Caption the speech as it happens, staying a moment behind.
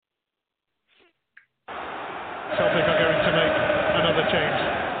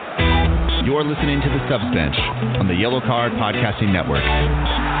You're listening to The Subs Bench on the Yellow Card Podcasting Network.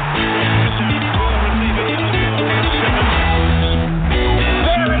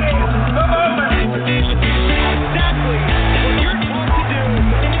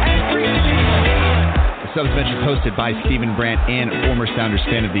 The Subs Bench is hosted by Stephen Brandt and former Sounders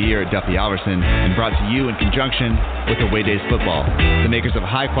Fan of the Year, Duffy Alverson, and brought to you in conjunction with Away Days Football, the makers of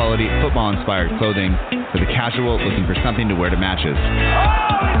high-quality, football-inspired clothing for the casual looking for something to wear to matches.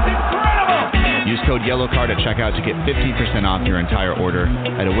 Use code YELLOWCARD at checkout to get 15% off your entire order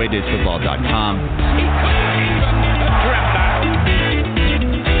at awaydaysfootball.com.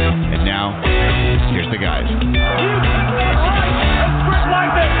 And now, here's the guys.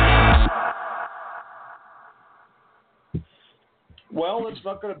 Well, it's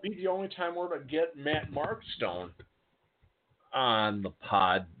not going to be the only time we're going to get Matt Markstone on the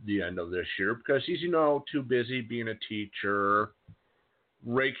pod the end of this year because he's, too busy being a teacher,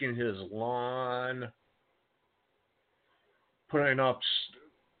 raking his lawn, putting up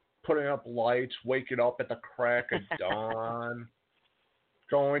lights, waking up at the crack of dawn,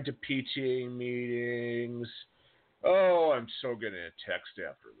 going to PTA meetings. Oh, I'm so getting a text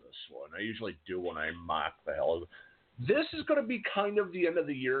after this one. I usually do when I mock the hell of it. This is going to be kind of the end of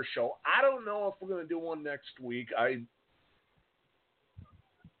the year show. I don't know if we're going to do one next week. I'm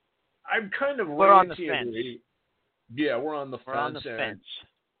kind of we're on the fence. Yeah, we're on the fence. On the fence.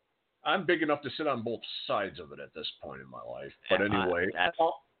 I'm big enough to sit on both sides of it at this point in my life. But anyway,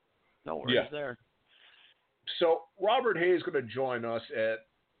 no worries there. So Robert Hayes is going to join us at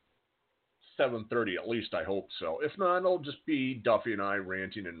 7:30, at least I hope so. If not, it'll just be Duffy and I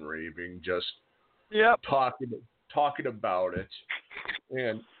ranting and raving, just talking about it,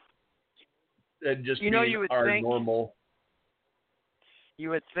 and just being our normal. You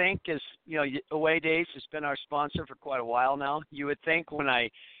would think, as Away Days has been our sponsor for quite a while now. You would think when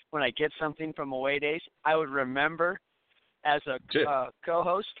I get something from Away Days, I would remember as a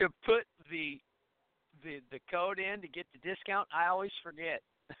co-host to put the code in to get the discount. I always forget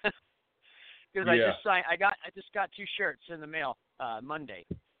because I just got 2 shirts in the mail Monday.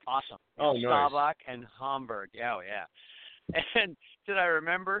 Awesome. Oh, nice. Staubach and Hamburg. Oh, yeah. And did I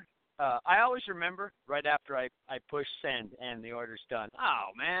remember? I always remember right after I push send and the order's done.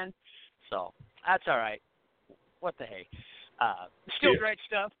 Oh, man. So that's all right. What the hey? Still great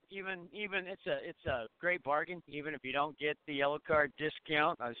stuff. Even it's a great bargain. Even if you don't get the yellow card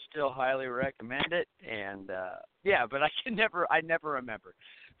discount, I still highly recommend it. And but I never remember.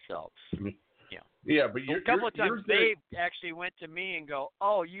 So. Yeah, but a couple of times they actually went to me and go,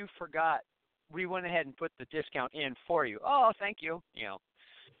 "Oh, you forgot. We went ahead and put the discount in for you." Oh, thank you.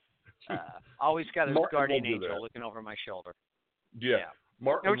 Always got a guardian angel looking over my shoulder. Yeah.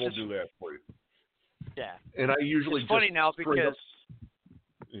 Martin will do that for you. Yeah. And I usually it's funny now because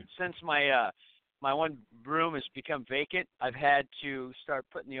since my one room has become vacant, I've had to start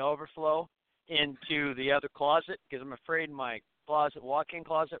putting the overflow into the other closet because I'm afraid my walk-in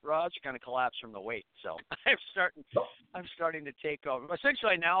closet rods kind of collapse from the weight. So I'm starting to take over.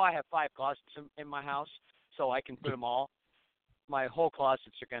 Essentially now I have 5 closets in my house, so I can put them all. My whole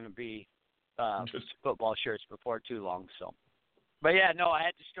closets are going to be football shirts before too long. So, but I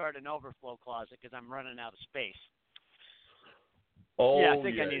had to start an overflow closet because I'm running out of space. Oh, I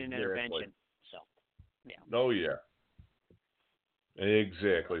think I need an intervention. So, Oh yeah.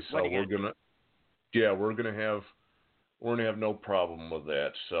 Exactly. So we're gonna have no problem with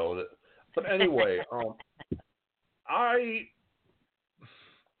that. So, but anyway, I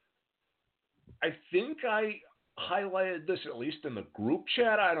think I highlighted this at least in the group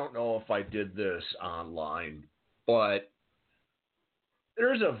chat. I don't know if I did this online, but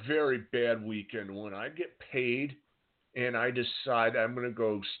there's a very bad weekend when I get paid and I decide I'm going to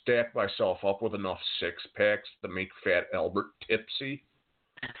go stack myself up with enough 6-packs to make Fat Albert tipsy.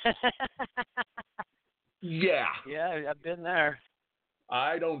 Yeah. Yeah, I've been there.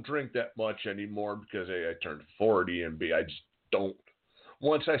 I don't drink that much anymore because I turned 40 and I just don't.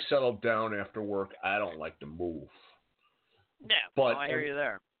 Once I settle down after work, I don't like to move. Yeah, but I hear you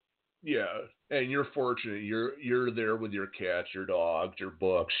there. Yeah, and you're fortunate. You're there with your cats, your dogs, your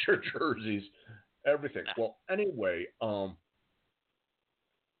books, your jerseys, everything. Well, anyway,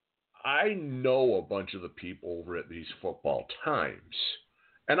 I know a bunch of the people over at these football times,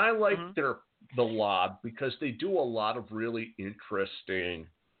 and I like the log because they do a lot of really interesting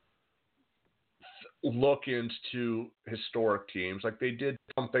look into historic teams. Like they did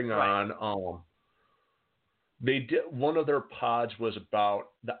something on they did one of their pods was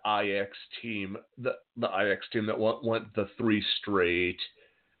about the IX team, the IX team that went the 3 straight,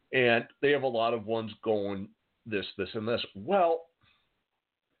 and they have a lot of ones going this and this. Well,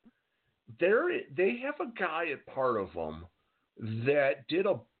 they have a guy at part of them that did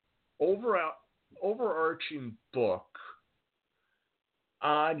a overarching book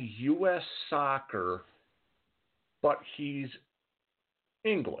on U.S. soccer, but he's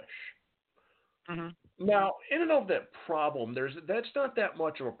English. Mm-hmm. Now, in and of that problem, that's not that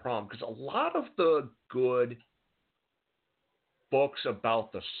much of a problem because a lot of the good books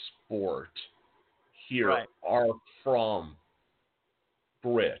about the sport here are from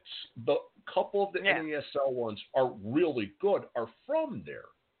Brits. The couple of the NASL ones are really good, are from there.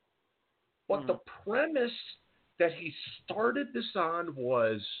 But the premise that he started this on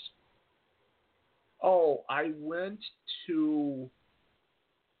was, I went to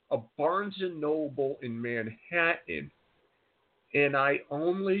a Barnes & Noble in Manhattan, and I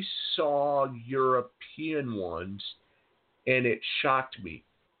only saw European ones, and it shocked me.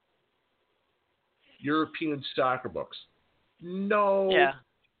 European soccer books. No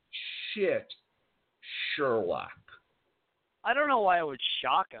shit, Sherlock. I don't know why it would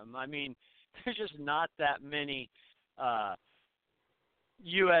shock him. I mean, there's just not that many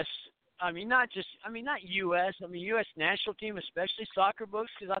U.S. not U.S. U.S. national team, especially soccer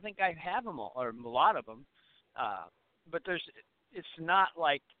books, because I think I have them all, or a lot of them. But it's not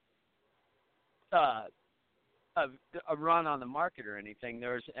like a run on the market or anything.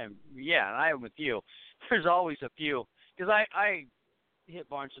 And I am with you. There's always a few, because I hit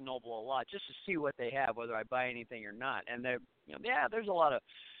Barnes & Noble a lot just to see what they have, whether I buy anything or not. And there's a lot of,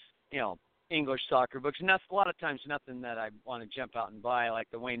 English soccer books. A lot of times nothing that I want to jump out and buy, like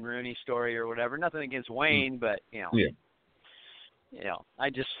the Wayne Rooney story or whatever. Nothing against Wayne, but I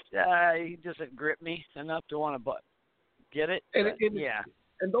just he doesn't grip me enough to want to get it.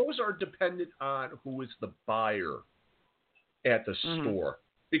 And those are dependent on who is the buyer at the store,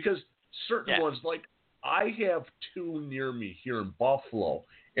 because certain ones, like I have two near me here in Buffalo,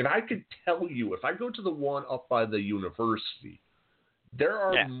 and I could tell you if I go to the one up by the university, there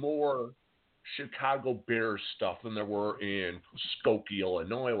are more Chicago Bears stuff than there were in Skokie,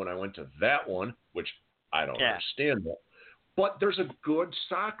 Illinois when I went to that one, which I don't understand that. But there's a good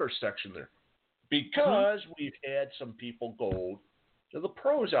soccer section there because we've had some people go to the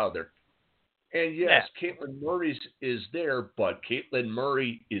pros out there. And yes, Caitlin Murray's is there, but Caitlin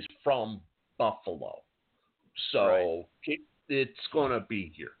Murray is from Buffalo. So it's going to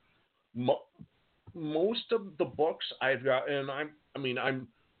be here. Most of the books I've got, and I'm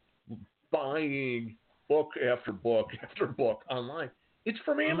buying book after book after book online. It's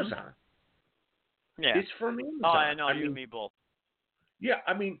from Amazon. Yeah. It's from Amazon. Oh, I know. You and me both. Yeah,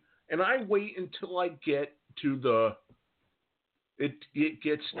 and I wait until I get to it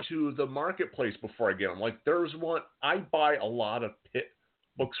gets to the marketplace before I get them. Like there's one, I buy a lot of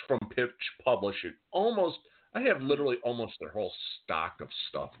books from Pitch Publishing. I have literally almost their whole stock of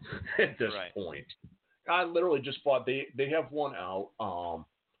stuff at this point. I literally just bought, they have one out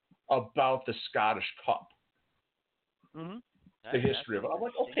about the Scottish Cup. Mm-hmm. The history of it. I'm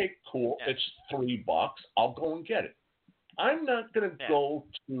like, okay, cool. Yeah. It's $3. I'll go and get it. I'm not going to go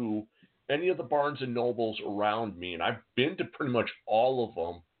to any of the Barnes and Nobles around me, and I've been to pretty much all of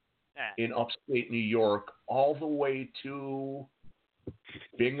them in upstate New York, all the way to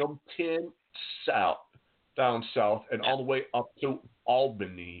Binghamton down south, and all the way up to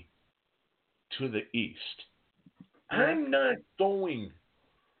Albany to the east. I'm not going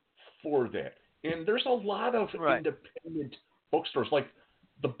for that. And there's a lot of independent bookstores, like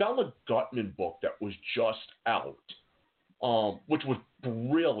the Bella Gutman book that was just out, which was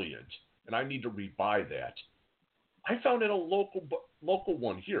brilliant, and I need to rebuy that. I found it a local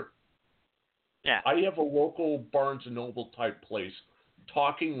one here. Yeah. I have a local Barnes & Noble type place,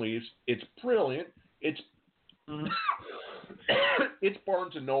 Talking Leaves. It's brilliant. It's it's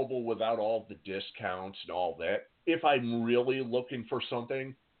Barnes & Noble without all the discounts and all that. If I'm really looking for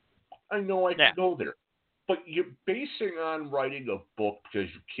something, I know I can go there. But you're basing on writing a book because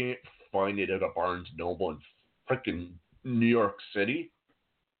you can't find it at a Barnes & Noble in frickin' New York City?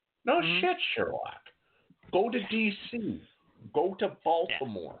 No shit, Sherlock. Go to D.C. Go to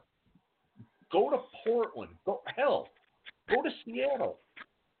Baltimore. Go to Portland. Go to Seattle.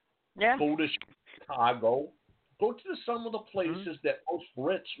 Yeah. Go to Chicago. Go to some of the places that most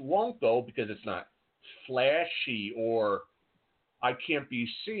Brits won't go because it's not flashy or I can't be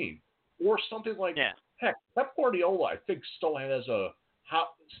seen. Or something like, heck, Pep Guardiola, I think, still has a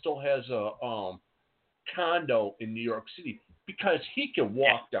condo in New York City because he can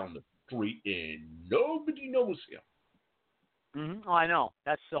walk down the street and nobody knows him. Mm-hmm. Oh, I know.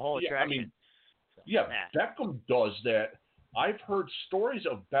 That's the whole attraction. Beckham does that. I've heard stories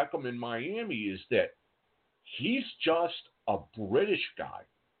of Beckham in Miami is that he's just a British guy.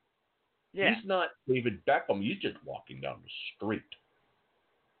 Yeah. He's not David Beckham. He's just walking down the street.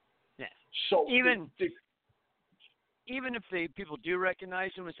 Yeah. So Even if the people do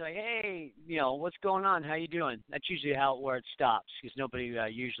recognize him and say, "Hey, what's going on? How you doing?" That's usually where it stops, because nobody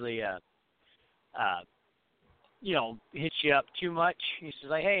usually hits you up too much. He says,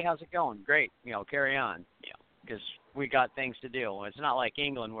 like, "Hey, how's it going?" "Great, carry on." Because we got things to do. It's not like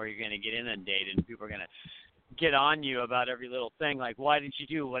England where you're going to get inundated and people are going to get on you about every little thing, like, "Why did you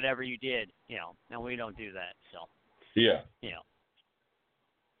do whatever you did?" And we don't do that. So yeah.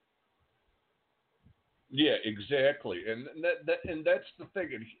 Yeah, exactly, and that's the thing.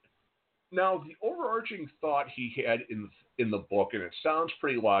 Now, the overarching thought he had in the book, and it sounds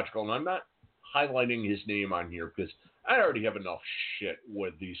pretty logical, and I'm not highlighting his name on here because I already have enough shit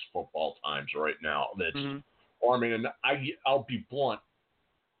with these football times right now. That's alarming, and I'll be blunt.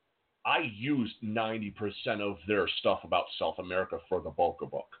 I used 90% of their stuff about South America for the Boca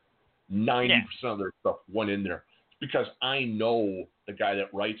book. 90% of their stuff went in there because I know the guy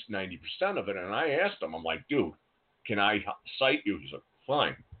that writes 90% of it, and I asked him, I'm like, "Dude, can I cite you?" He's like,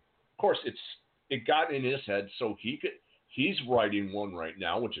 "Fine." Of course, it got in his head, so he's writing one right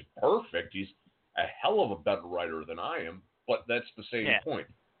now, which is perfect. He's a hell of a better writer than I am, but that's the same point.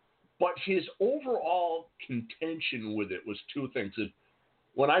 But his overall contention with it was two things.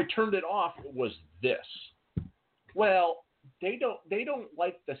 When I turned it off, it was this. Well, they don't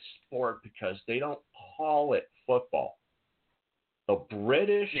like the sport because they don't call it football. The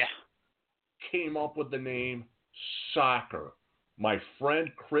British came up with the name soccer. My friend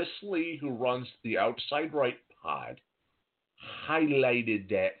Chris Lee, who runs the Outside Right pod, highlighted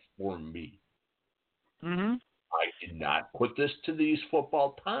that for me. Mm-hmm. I did not put this to these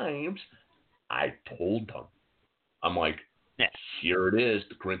football times. I told them. I'm like, here it is.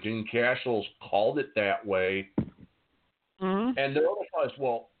 The Corinthian Castles called it that way. Mm-hmm. And the other was,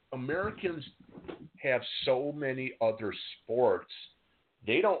 well, Americans have so many other sports.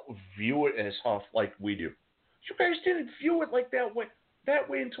 They don't view it as tough like we do. You guys didn't view it like that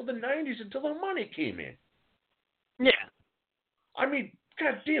way until the 90s, until the money came in. Yeah. I mean,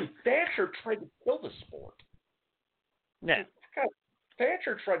 goddamn, Thatcher tried to kill the sport. Yeah. God,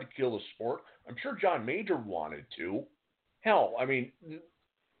 Thatcher tried to kill the sport. I'm sure John Major wanted to. Hell, I mean,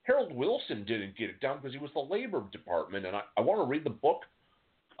 Harold Wilson didn't get it done because he was the Labor Department, and I want to read the book.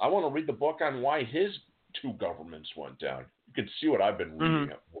 I want to read the book on why his two governments went down. You can see what I've been reading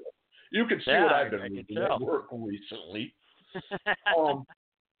at work. You can see what I've been reading at work recently.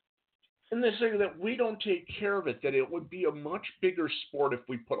 And they say that we don't take care of it, that it would be a much bigger sport if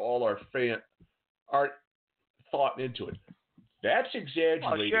we put all our thought into it. That's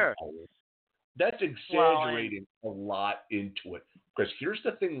exaggerating. Oh, sure. That's exaggerating a lot into it. Because here's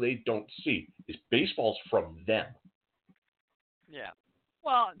the thing they don't see, is baseball's from them. Yeah.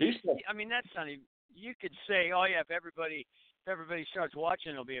 Well, baseball. I mean, that's not even, you could say, oh, yeah, if everybody starts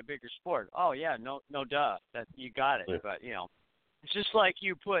watching, it'll be a bigger sport. Oh, yeah, no duh. That you got it. Yeah. But, it's just like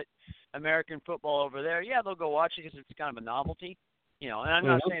you put American football over there. Yeah, they'll go watch it because it's kind of a novelty. And I'm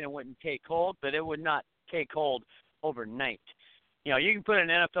not saying it wouldn't take hold, but it would not take hold overnight. You can put an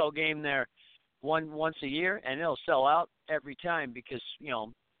NFL game there once a year, and it'll sell out every time because,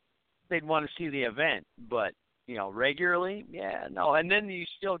 they'd want to see the event. But, regularly, no. And then you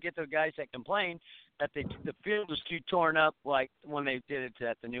still get the guys that complain that the field was too torn up, like when they did it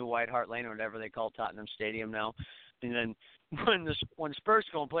at the new White Hart Lane or whatever they call Tottenham Stadium now. And then when Spurs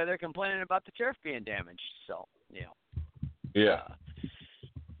go and play, they're complaining about the turf being damaged. So,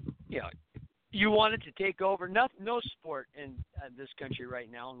 you want it to take over. No sport in this country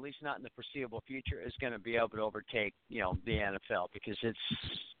right now, at least not in the foreseeable future, is going to be able to overtake, the NFL because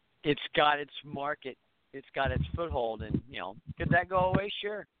it's got its market, it's got its foothold, and could that go away?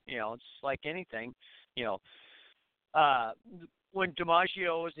 Sure. It's like anything. When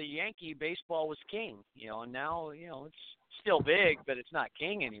DiMaggio was a Yankee, baseball was king. And now it's still big, but it's not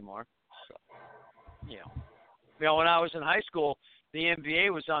king anymore. So, when I was in high school, the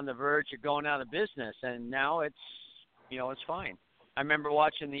NBA was on the verge of going out of business, and now it's fine. I remember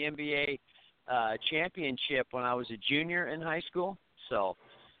watching the NBA championship when I was a junior in high school, so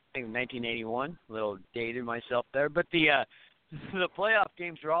I think 1981. A little dated myself there, but the playoff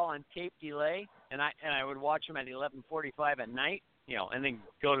games were all on tape delay, and I would watch them at 11:45 at night, and then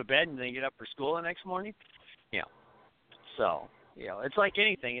go to bed and then get up for school the next morning, So it's like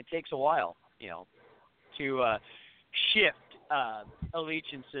anything; it takes a while, to shift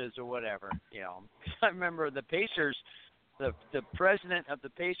allegiances or whatever. I remember the Pacers, the president of the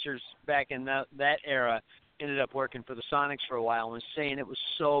Pacers back in that era ended up working for the Sonics for a while and was saying it was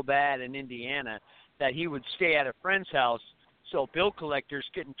so bad in Indiana that he would stay at a friend's house so bill collectors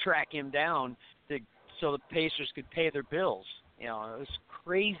couldn't track him down so the Pacers could pay their bills. It was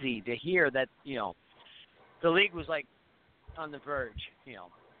crazy to hear that, the league was like on the verge,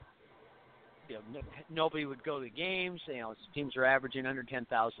 nobody would go to games. Teams are averaging under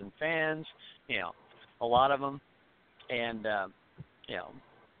 10,000 fans, a lot of them. And,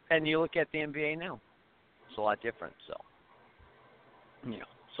 and you look at the NBA now, it's a lot different. So,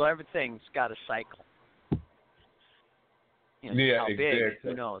 so everything's got a cycle. How big, exactly.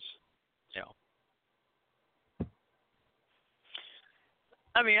 who knows?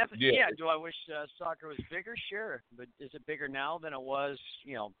 I mean, do I wish soccer was bigger? Sure. But is it bigger now than it was,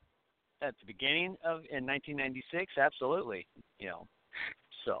 at the beginning in 1996? Absolutely.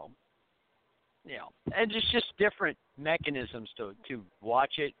 So, and it's just different mechanisms to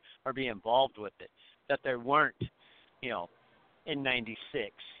watch it or be involved with it that there weren't, in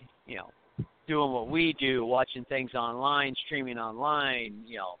 96, doing what we do, watching things online, streaming online,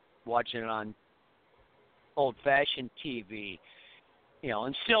 watching it on old-fashioned TV,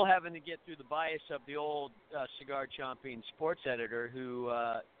 and still having to get through the bias of the old cigar-chomping sports editor who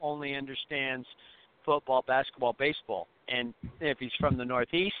only understands football, basketball, baseball. And if he's from the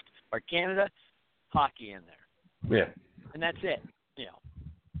Northeast or Canada, hockey in there. Yeah. And that's it,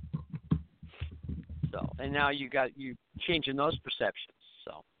 So, and now you changing those perceptions,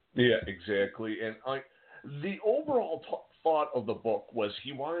 so. Yeah, exactly. And the overall thought of the book was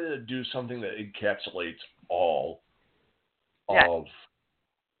he wanted to do something that encapsulates all of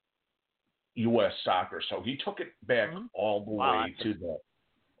U.S. soccer. So he took it back all the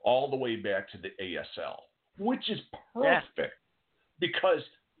way back to the ASL, which is perfect because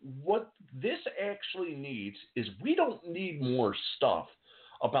what this actually needs is we don't need more stuff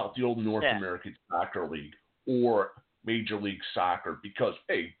about the old North American Soccer League or Major League Soccer because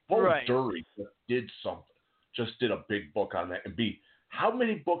A, Bo Dury just did a big book on that, and B, how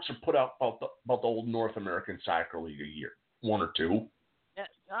many books are put out about the old North American Soccer League a year? 1 or 2? Yeah.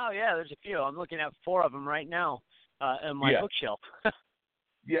 Oh yeah, there's a few. I'm looking at 4 of them right now on my bookshelf.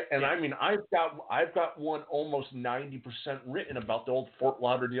 Yeah, and I mean I've got one almost 90% written about the old Fort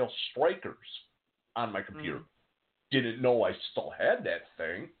Lauderdale Strikers on my computer. Didn't know I still had that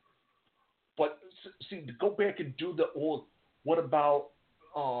thing. But see, to go back and do the old, what about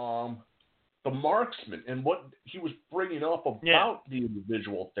the Marksman and what he was bringing up about the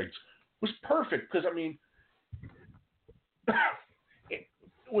individual things was perfect because I mean it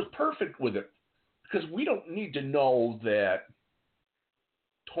was perfect with it because we don't need to know that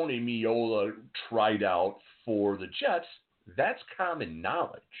Tony Meola tried out for the Jets. That's common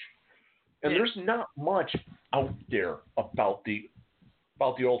knowledge. And there's not much out there about the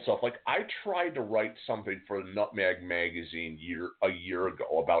old stuff. Like I tried to write something for Nutmeg magazine a year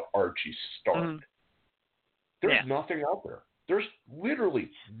ago about Archie Stark. There's nothing out there. There's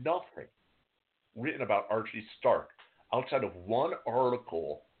literally nothing written about Archie Stark outside of one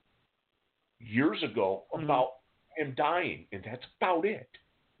article years ago about him dying, and that's about it.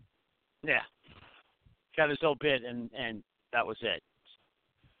 Yeah. Got his old bit, and that was it.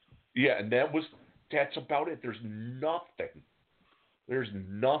 Yeah, and that's about it. There's nothing. There's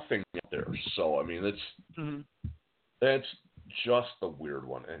nothing out there. So, I mean, that's just the weird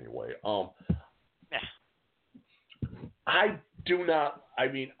one anyway. I do not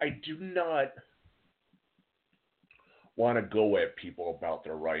want to go at people about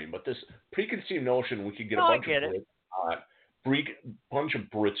their writing, but this preconceived notion we could get bunch of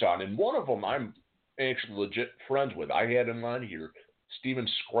Brits on, and one of them I'm actually legit friends with. I had him on here, Stephen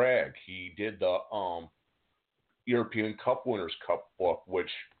Scragg. He did the European Cup Winners' Cup book, which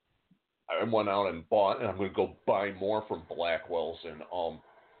I went out and bought, and I'm going to go buy more from Blackwell's in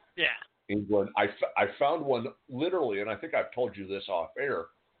England. I found one literally, and I think I've told you this off air.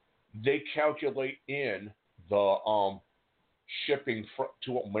 They calculate in the shipping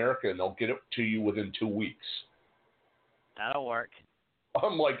to America, and they'll get it to you within 2 weeks. That'll work.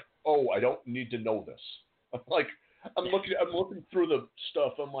 I'm like, oh, I don't need to know this. I'm looking through the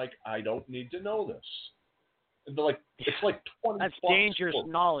stuff. I'm like, I don't need to know this. And they're like, it's like 20. That's dangerous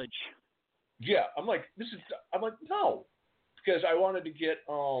knowledge. Yeah, I'm like, no, because I wanted to get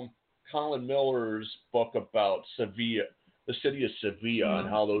Colin Miller's book about Sevilla, the city of Sevilla, and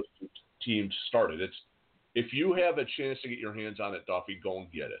how those two teams started. If you have a chance to get your hands on it, Duffy, go and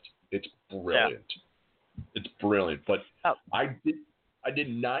get it. It's brilliant. Yeah. It's brilliant. But I did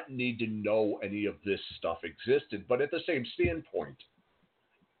not need to know any of this stuff existed. But at the same standpoint,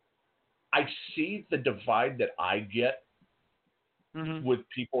 I see the divide that I get with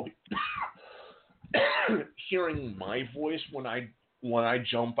people hearing my voice when I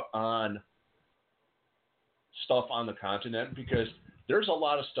jump on stuff on the continent, because there's a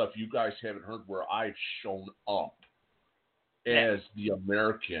lot of stuff you guys haven't heard where I've shown up as the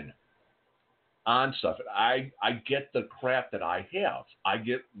American on stuff. I get the crap that I have. I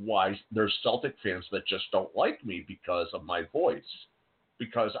get why there's Celtic fans that just don't like me because of my voice,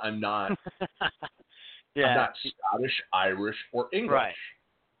 because I'm not I'm not Scottish, Irish, or English. Right.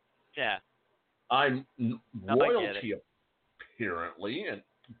 Yeah. I'm royalty apparently, and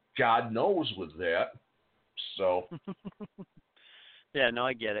God knows with that. So. Yeah, no,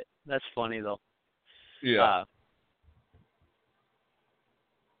 I get it. That's funny though. Yeah.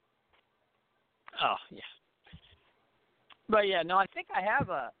 Oh, yeah. But yeah, no, I think I have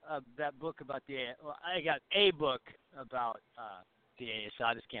that book about I got a book about the ASI.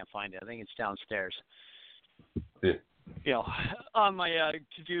 I just can't find it. I think it's downstairs. Yeah. You know, on my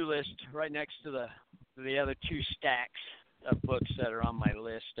to-do list, right next to the other two stacks of books that are on my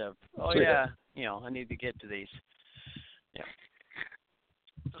list of. Oh yeah, you know, I need to get to these. Yeah.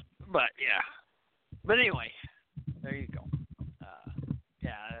 But yeah. But anyway, there you go.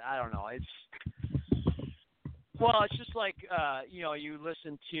 Yeah, I don't know. It's just like you know, you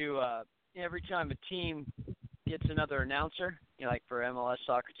listen to every time a team gets another announcer, you know, like for MLS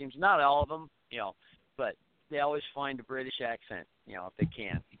soccer teams. Not all of them, you know, but they always find a British accent, you know, if they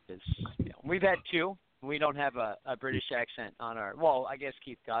can. Because you know, we've had two. We don't have a British accent on our. Well, I guess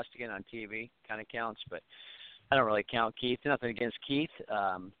Keith Costigan on TV kind of counts, but I don't really count Keith. Nothing against Keith,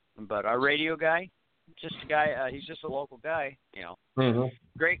 but our radio guy. Just a guy. He's just a local guy, you know. Mm-hmm.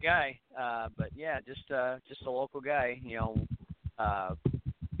 Great guy, but yeah, just a local guy, you know.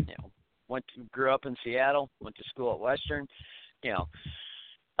 Grew up in Seattle, went to school at Western, you know.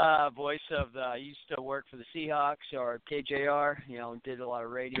 Voice of used to work for the Seahawks or KJR, you know. Did a lot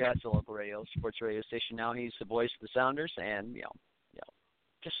of radio. That's a local sports radio station now. He's the voice of the Sounders, and you know,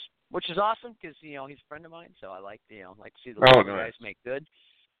 just which is awesome because you know he's a friend of mine, so I like to see the local guys make good.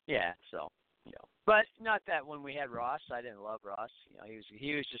 Yeah, so. You know, but not that when we had Ross, I didn't love Ross. You know,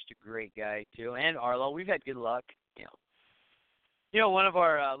 he was just a great guy too, and Arlo. We've had good luck. You know, one of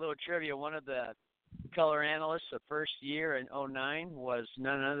our little trivia. One of the color analysts the first year in '09 was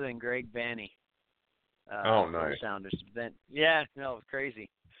none other than Greg Banney. Nice. The Sounders. Then, yeah, no, it was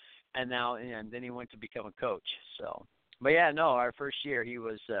crazy. And then he went to become a coach. So, but yeah, no, our first year he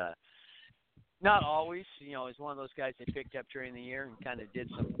was. Not always, you know, he's one of those guys they picked up during the year and kind of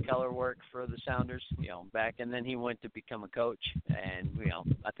did some color work for the Sounders, you know, back, and then he went to become a coach, and, you know,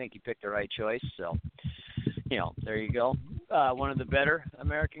 I think he picked the right choice, so, you know, there you go. One of the better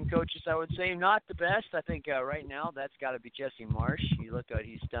American coaches, I would say, not the best. I think right now that's got to be Jesse Marsh. You look at what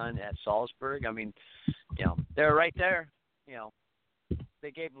he's done at Salzburg. I mean, you know, they're right there, you know.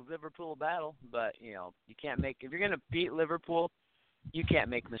 They gave Liverpool a battle, but, you know, you can't make – if you're going to beat Liverpool, you can't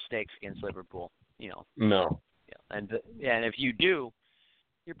make mistakes against Liverpool, you know. No. Yeah, and if you do,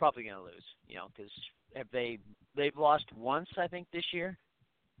 you're probably going to lose, you know, because they've lost once, I think, this year,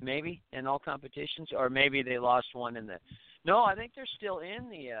 maybe in all competitions, or maybe they lost one in the. No, I think they're still in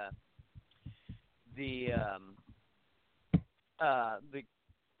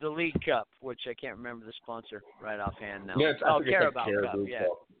the League Cup, which I can't remember the sponsor right offhand now. Yeah, I think Carabao it's Cup. Yeah.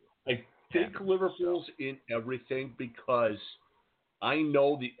 I think Liverpool's in everything because I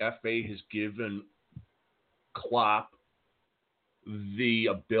know the FA has given Klopp the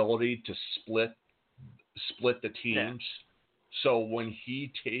ability to split the teams. Yeah. So when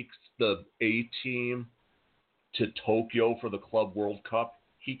he takes the A team to Tokyo for the Club World Cup,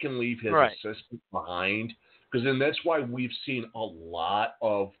 he can leave his assistant behind. Because then that's why we've seen a lot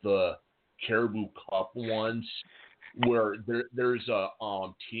of the Caribou Cup ones where there's a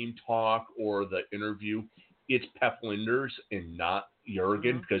team talk or the interview. It's Pep Linders and not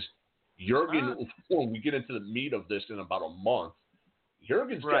Jurgen, because Jurgen, when we get into the meat of this in about a month,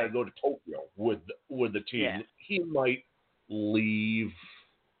 Jurgen's got to go to Tokyo with the team. Yeah. He might leave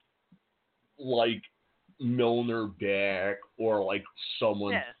like Milner back or like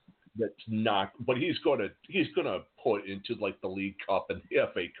someone that's not, but he's gonna put into like the League Cup and the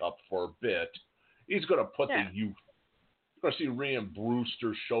FA Cup for a bit. He's gonna put the youth. You're gonna see Rand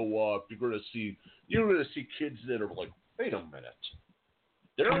Brewster show up. You're gonna see kids that are like, wait a minute,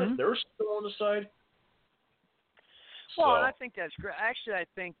 they're still on the side. Well, and I think that's great. Actually, I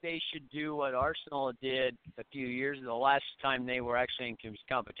think they should do what Arsenal did a few years ago. The last time they were actually in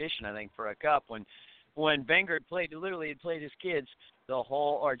competition, I think, for a cup, when Wenger played his kids the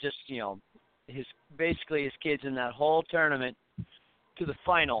whole, or just, you know, his kids in that whole tournament to the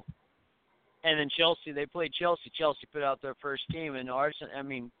final. And then they played Chelsea. Chelsea put out their first team, and Arsenal, I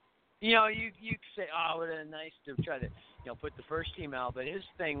mean, you could say, oh, it would have been nice to try to, put the first team out. But his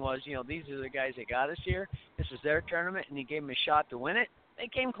thing was, these are the guys that got us here. This is their tournament, and he gave them a shot to win it. They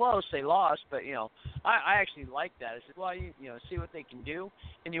came close. They lost, but, I actually liked that. I said, well, see what they can do.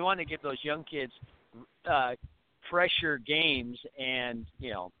 And you want to give those young kids fresher games. And,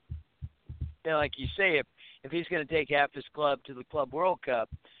 like you say, if he's going to take half his club to the Club World Cup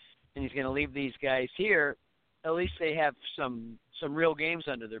and he's going to leave these guys here, at least they have some real games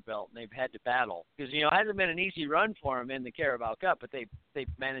under their belt, and they've had to battle. Because, it hasn't been an easy run for them in the Carabao Cup, but they've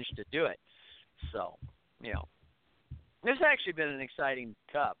managed to do it. So, this has actually been an exciting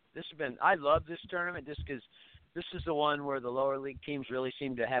cup. I love this tournament just because this is the one where the lower league teams really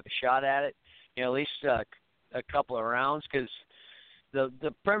seem to have a shot at it, at least a couple of rounds, because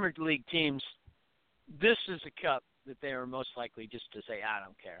the Premier League teams, this is a cup that they are most likely just to say, I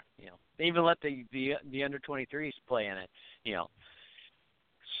don't care. They even let the under 23s play in it.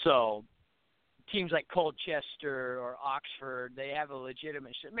 So teams like Colchester or Oxford, they have a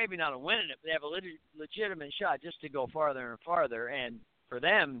legitimate shot. Maybe not a win in it, but they have a legitimate shot just to go farther and farther. And for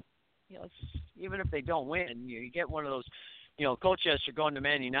them, even if they don't win, you get one of those. Colchester going to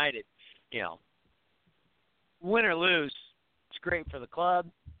Man United. Win or lose, it's great for the club.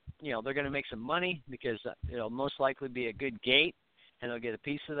 They're going to make some money because it'll most likely be a good gate, and they'll get a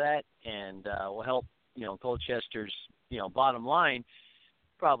piece of that, and will help, Colchester's, bottom line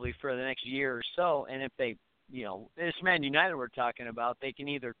probably for the next year or so. And if they, this Man United we're talking about, they can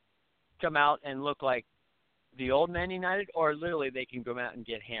either come out and look like the old Man United, or literally they can go out and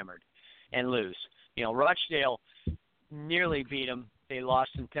get hammered and lose. Rochdale nearly beat them. They lost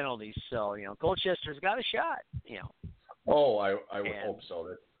in penalties. So, Colchester's got a shot, Oh, I would hope so.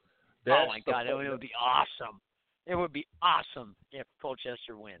 Oh, my God, it would be awesome. It would be awesome if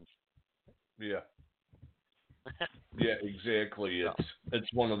Colchester wins. Yeah. Yeah, exactly.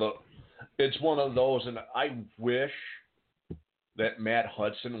 It's one of those, and I wish that Matt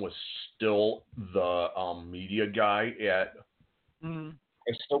Hudson was still the media guy at. Mm-hmm.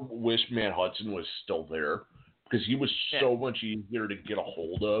 I still wish Matt Hudson was still there because he was so much easier to get a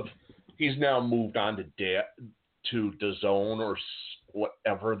hold of. He's now moved on to DAZN or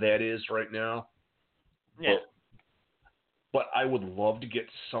whatever that is right now. Yeah. But I would love to get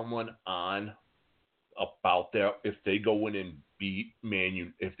someone on about that if they go in and beat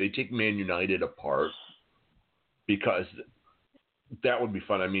if they take Man United apart, because that would be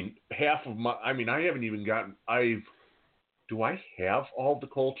fun. I mean, I haven't even gotten. Do I have all the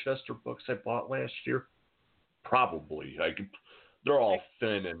Colchester books I bought last year? Probably. They're all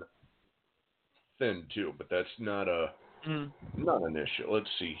thin too, but that's not not an issue. Let's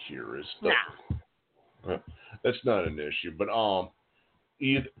see here. That's not an issue, but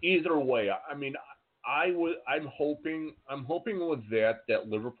either way, I mean, I'm hoping with that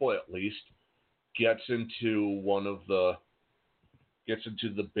Liverpool at least gets into the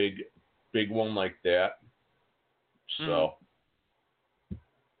big one like that. So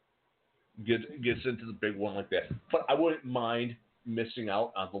gets into the big one like that. But I wouldn't mind missing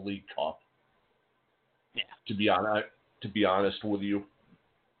out on the League Cup. Yeah. To be honest with you.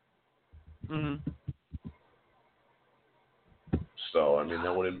 Mm-hmm. So I mean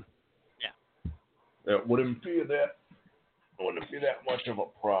that wouldn't be that much of a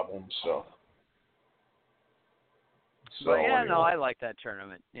problem. So but yeah, no, I like that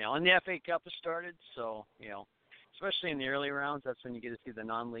tournament. And the FA Cup has started, so especially in the early rounds, that's when you get to see the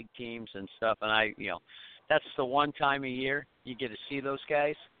non-league teams and stuff. And that's the one time a year you get to see those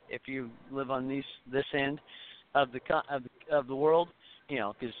guys if you live on this end of the world,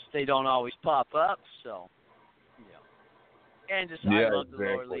 because they don't always pop up. So, and just I love the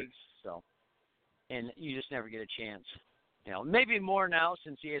lower leagues. So, and you just never get a chance. Maybe more now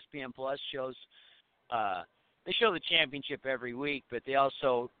since ESPN Plus shows. They show the championship every week, but they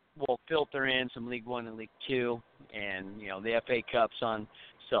also will filter in some League One and League Two, and the FA Cup's on.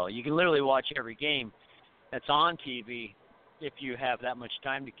 So you can literally watch every game that's on TV if you have that much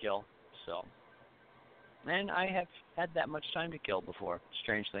time to kill. So, and I have had that much time to kill before,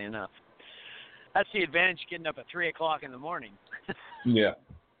 strangely enough. That's the advantage of getting up at 3:00 in the morning. Yeah.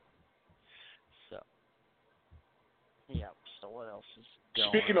 So, yeah. So what else is going?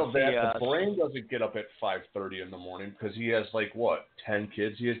 Speaking of that, the brain doesn't get up at 5:30 in the morning because he has 10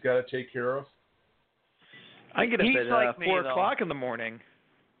 kids he's got to take care of. I get up He's at like 4:00 in the morning.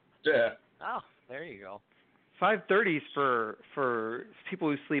 Yeah. Oh, there you go. 5:30 is for people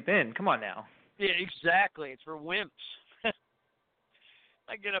who sleep in. Come on now. Yeah, exactly. It's for wimps.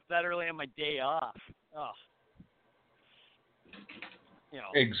 I get up that early on my day off. Oh.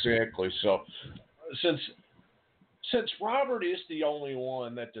 Exactly. So, since since Robert is the only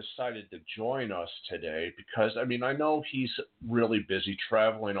one that decided to join us today, because I mean, I know he's really busy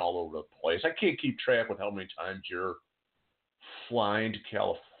traveling all over the place. I can't keep track with how many times you're flying to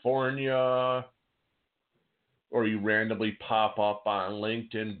California or you randomly pop up on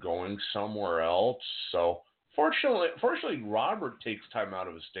LinkedIn going somewhere else. So fortunately, Robert takes time out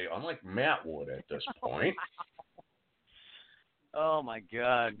of his day, unlike Matt would at this point. Oh my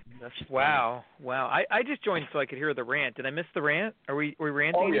God, that's funny. Wow. I just joined so I could hear the rant. Did I miss the rant? Are we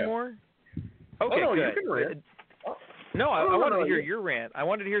ranting anymore? Okay, no, good. You can rant. No, I wanted to hear your rant. I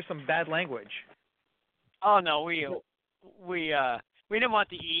wanted to hear some bad language. Oh no, we didn't want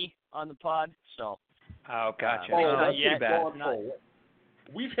the E on the pod, so. Oh, gotcha. Not yet. Bad.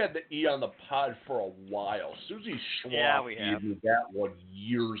 We've had the E on the pod for a while. Susie Schwab gave me that one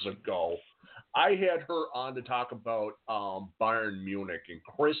years ago. I had her on to talk about Bayern Munich, and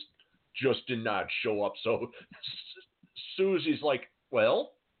Chris just did not show up. So Susie's like,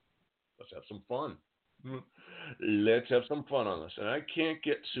 well, let's have some fun. Let's have some fun on this. And I can't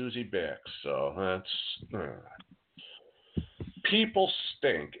get Susie back, so that's... People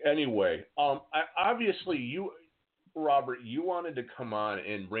stink. Anyway, obviously Robert, you wanted to come on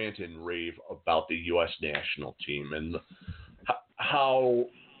and rant and rave about the U.S. national team and how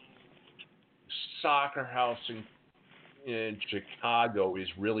Soccer House in Chicago is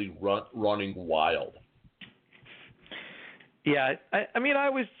really running wild. Yeah, I mean, I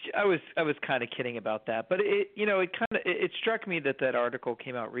was kind of kidding about that, but it struck me that article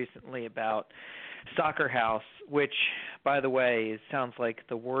came out recently about Soccer House, which, by the way, sounds like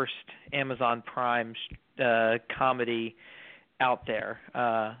the worst Amazon Prime comedy out there.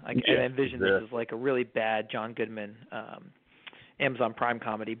 I envision this as like a really bad John Goodman Amazon Prime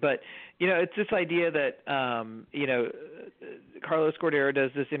comedy. But, it's this idea that, Carlos Cordero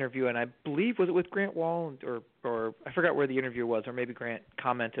does this interview, and I believe, was it with Grant Wall or I forgot where the interview was, or maybe Grant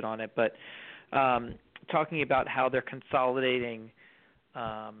commented on it, but talking about how they're consolidating,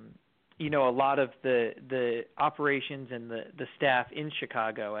 a lot of the operations and the staff in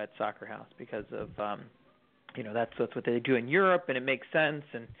Chicago at Soccer House because of, that's what they do in Europe, and it makes sense,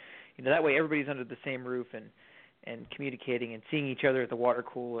 and that way everybody's under the same roof and communicating and seeing each other at the water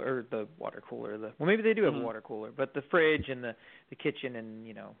cooler, well, maybe they do have a water cooler, but the fridge and the kitchen and,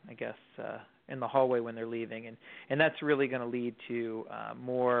 I guess in the hallway when they're leaving. And that's really going to lead to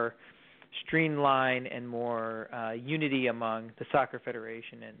more streamline and more unity among the soccer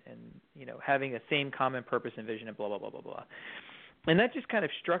federation and having a same common purpose and vision and blah, blah, blah, blah, blah. And that just kind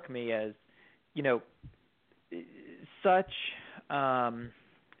of struck me as, such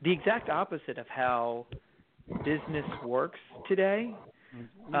the exact opposite of how business works today.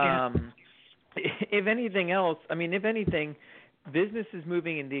 If anything, business is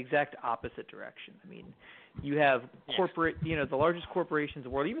moving in the exact opposite direction. I mean, you have corporate, the largest corporations in the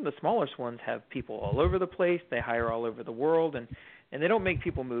world, even the smallest ones, have people all over the place. They hire all over the world, and they don't make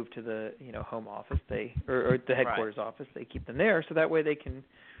people move to the home office, or the headquarters office. They keep them there so that way they can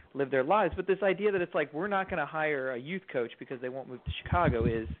live their lives. But this idea that it's like we're not going to hire a youth coach because they won't move to Chicago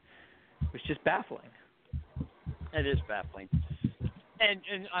was just baffling. It is baffling.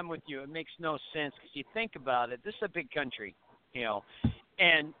 And I'm with you. It makes no sense because you think about it. This is a big country,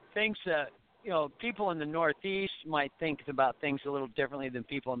 and things that, people in the Northeast might think about things a little differently than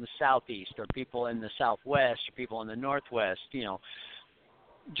people in the Southeast or people in the Southwest or people in the Northwest.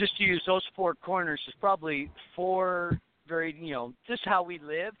 Just to use those four corners is probably four very, just how we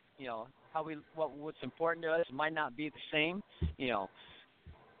live, what's important to us might not be the same,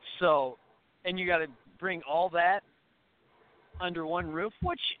 So, and you got to bring all that under one roof,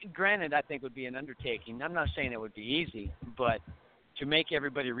 which, granted, I think would be an undertaking. I'm not saying it would be easy, but to make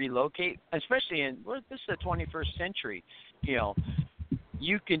everybody relocate, especially this is the 21st century,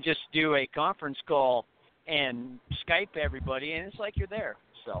 you can just do a conference call and Skype everybody, and it's like you're there.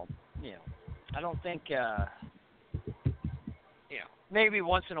 So, I don't think, maybe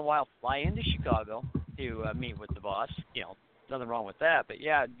once in a while fly into Chicago to meet with the boss, nothing wrong with that. But,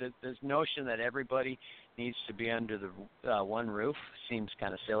 yeah, this notion that everybody needs to be under the one roof seems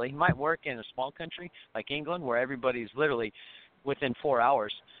kind of silly. It might work in a small country like England where everybody's literally within 4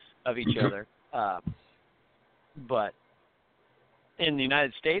 hours of each other. But in the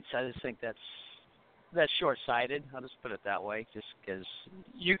United States, I just think that's short-sighted. I'll just put it that way, just because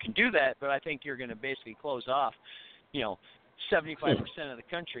you can do that, but I think you're going to basically close off, 75% of the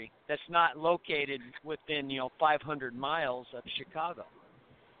country that's not located within, 500 miles of Chicago.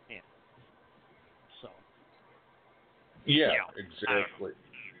 Yeah. So. Yeah, exactly.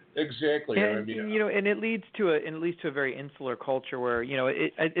 Exactly. And, and it leads to a very insular culture where,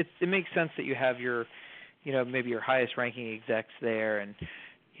 it makes sense that you have your maybe your highest ranking execs there, and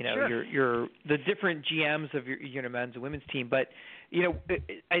Sure. your the different GMs of your men's and women's team. But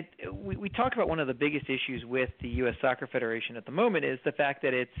we talk about one of the biggest issues with the U.S. Soccer Federation at the moment is the fact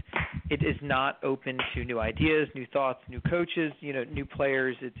that it is not open to new ideas, new thoughts, new coaches, new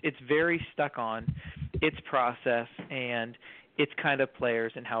players. It's very stuck on its process and its kind of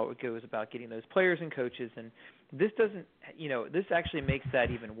players and how it goes about getting those players and coaches. And this doesn't, this actually makes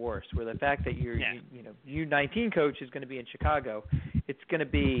that even worse. Where the fact that your U19 coach is going to be in Chicago, it's going to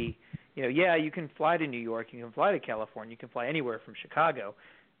be, you can fly to New York, you can fly to California, you can fly anywhere from Chicago,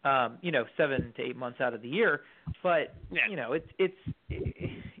 7 to 8 months out of the year. But it's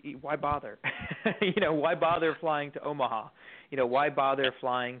why bother? Why bother flying to Omaha? Why bother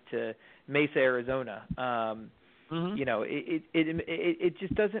flying to Mesa, Arizona? It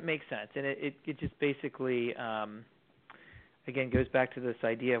just doesn't make sense, and it just basically again goes back to this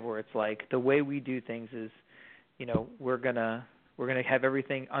idea where it's like the way we do things is, we're gonna have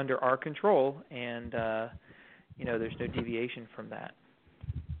everything under our control, and there's no deviation from that.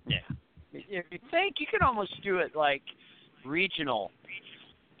 Yeah, if you think you could almost do it like regional,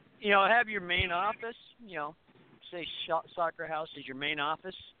 have your main office, say Soccer House is your main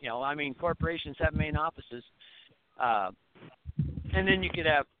office. Corporations have main offices. And then you could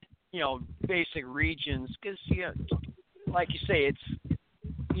have, basic regions because, like you say,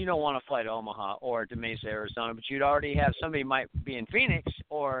 you don't want to fly to Omaha or to Mesa, Arizona, but you'd already have somebody might be in Phoenix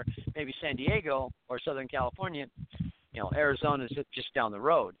or maybe San Diego or Southern California. Arizona's just down the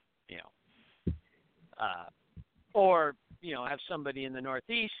road, or, have somebody in the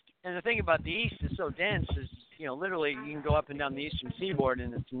Northeast. And the thing about the East is so dense is, literally you can go up and down the Eastern Seaboard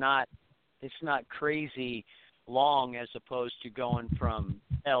and it's not crazy long as opposed to going from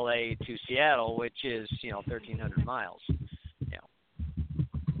L.A. to Seattle, which is 1,300 miles.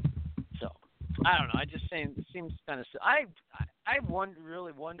 So I don't know. I just saying it seems kind of. I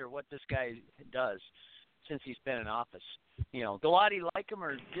really wonder what this guy does since he's been in office. Galati, like him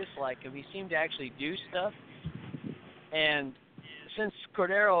or dislike him, he seemed to actually do stuff. And since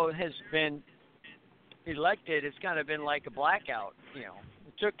Cordero has been elected, it's kind of been like a blackout.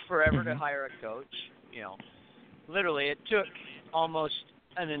 It took forever to hire a coach. Literally, it took almost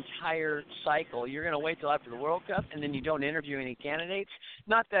an entire cycle. You're going to wait till after the World Cup, and then you don't interview any candidates.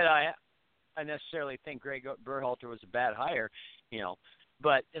 Not that I necessarily think Greg Berhalter was a bad hire,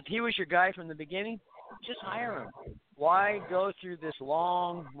 but if he was your guy from the beginning, just hire him. Why go through this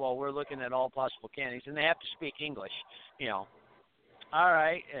long, we're looking at all possible candidates, and they have to speak English, All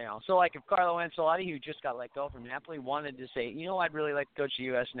right, so like if Carlo Ancelotti, who just got let go from Napoli, wanted to say, I'd really like to coach the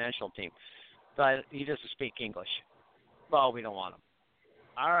U.S. national team, but he doesn't speak English. Well, we don't want him.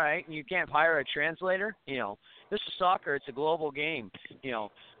 All right, you can't hire a translator. This is soccer; it's a global game.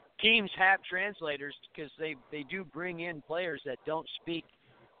 Teams have translators because they do bring in players that don't speak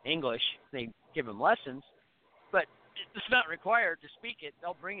English. They give them lessons, but it's not required to speak it.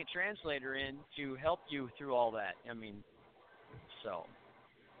 They'll bring a translator in to help you through all that. So,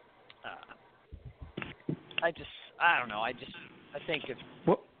 I don't know. I think if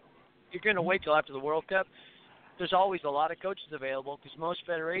you're going to wait till after the World Cup, there's always a lot of coaches available because most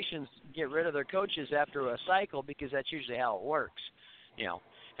federations get rid of their coaches after a cycle because that's usually how it works,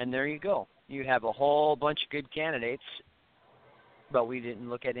 And there you go. You have a whole bunch of good candidates, but we didn't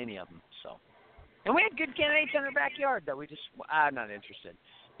look at any of them. So, and we had good candidates in our backyard that I'm not interested,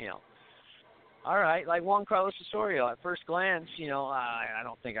 All right, like Juan Carlos Osorio, at first glance, I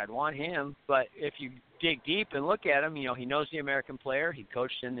don't think I'd want him. But if you dig deep and look at him, he knows the American player. He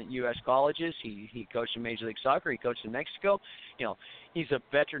coached in the U.S. colleges. He coached in Major League Soccer. He coached in Mexico. He's a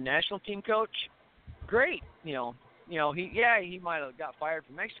veteran national team coach. Great. He might have got fired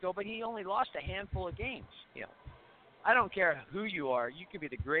from Mexico, but he only lost a handful of games. I don't care who you are. You could be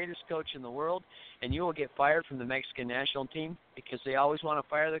the greatest coach in the world, and you will get fired from the Mexican national team because they always want to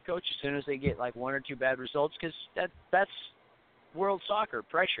fire the coach as soon as they get like one or two bad results because that's world soccer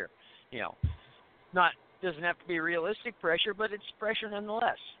pressure. Doesn't have to be realistic pressure, but it's pressure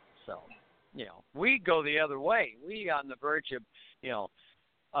nonetheless. So, we go the other way. We on the verge of,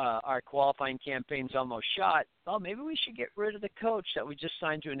 our qualifying campaign's almost shot. Well, maybe we should get rid of the coach that we just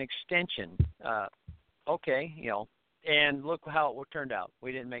signed to an extension. Okay, and look how it turned out.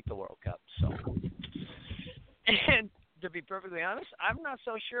 We didn't make the World Cup. So, and to be perfectly honest, I'm not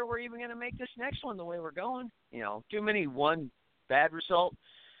so sure we're even going to make this next one the way we're going. Too many one bad result.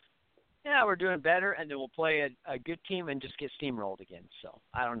 Yeah, we're doing better, and then we'll play a good team and just get steamrolled again. So,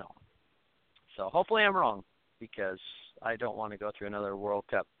 I don't know. So, hopefully I'm wrong because I don't want to go through another World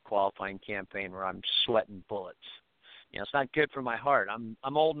Cup qualifying campaign where I'm sweating bullets. It's not good for my heart. I'm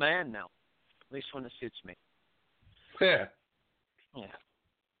old man now. At least when it suits me. Yeah. Yeah.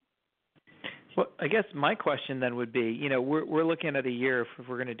 Well, I guess my question then would be, we're looking at a year, if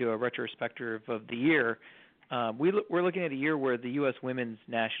we're going to do a retrospective of the year, we're looking at a year where the U.S. women's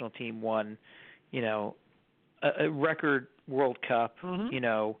national team won, a record World Cup,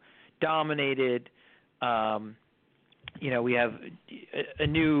 dominated. We have a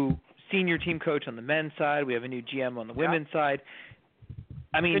new senior team coach on the men's side. We have a new GM on the women's side.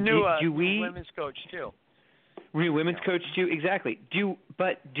 I mean, the new, do we women's coach too? Women's coach too, exactly. Do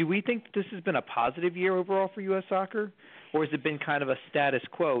we think this has been a positive year overall for U.S. soccer, or has it been kind of a status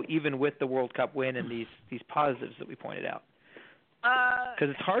quo, even with the World Cup win and these positives that we pointed out? Because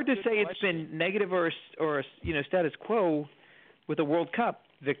it's hard to say it's been negative or status quo with a World Cup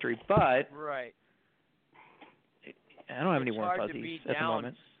victory, but right. I don't have any warm fuzzies fuzzies to beat at the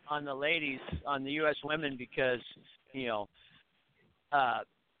moment. On the ladies, on the U.S. women, because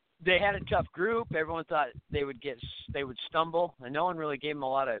they had a tough group. Everyone thought they would stumble, and no one really gave them a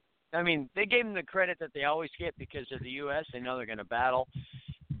lot of. I mean, they gave them the credit that they always get because of the U.S. They know they're going to battle,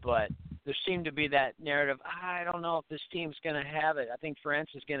 but there seemed to be that narrative. I don't know if this team's going to have it. I think France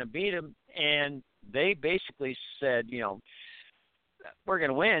is going to beat them, and they basically said, we're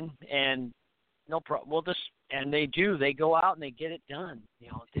going to win, and no problem. We'll just, and they do. They go out and they get it done.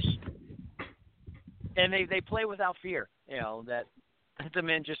 And they play without fear. That the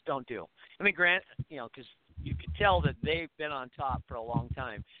men just don't do. I mean, Grant, because you could tell that they've been on top for a long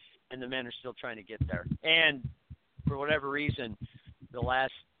time, and the men are still trying to get there. And for whatever reason, the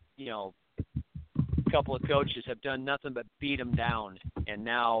last, couple of coaches have done nothing but beat them down. And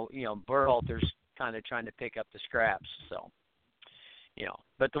now, Berhalter's kind of trying to pick up the scraps. So,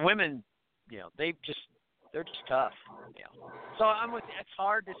 but the women, they're just tough. So I'm with you. It's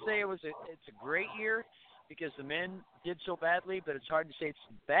hard to say it's a great year because the men did so badly, but it's hard to say it's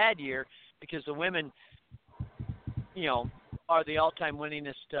a bad year because the women, are the all-time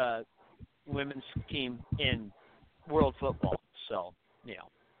winningest women's team in world football. So,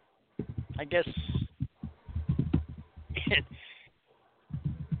 I guess,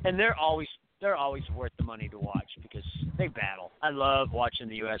 and they're always worth the money to watch because they battle. I love watching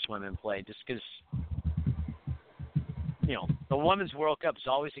the U.S. women play just because, the Women's World Cup is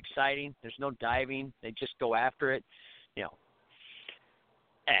always exciting. There's no diving. They just go after it, and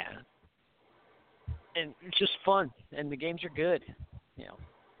it's just fun, and the games are good,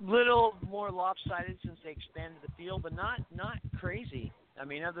 Little more lopsided since they expanded the field, but not crazy. I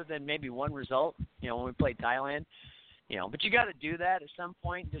mean, other than maybe one result, when we played Thailand, but you got to do that at some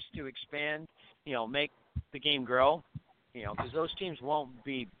point just to expand, make the game grow, because those teams won't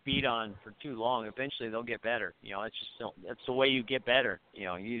be beat on for too long. Eventually they'll get better. It's just, that's the way you get better. I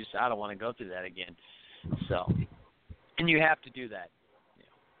don't want to go through that again. So, and you have to do that,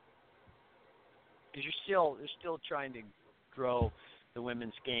 because you're still trying to grow the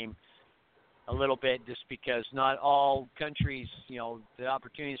women's game a little bit, just because not all countries, the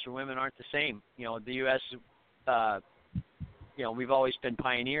opportunities for women aren't the same. The U.S., we've always been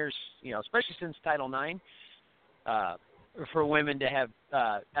pioneers, especially since Title IX, for women to have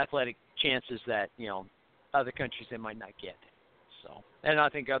athletic chances that, other countries they might not get. So, and I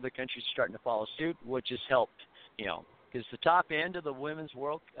think other countries are starting to follow suit, which has helped, because the top end of the women's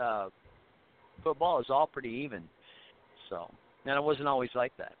world football is all pretty even. So, and it wasn't always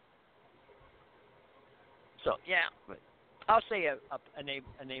like that. So, yeah, but I'll say an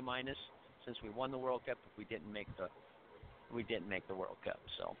A minus since we won the World Cup, but we didn't make the World Cup.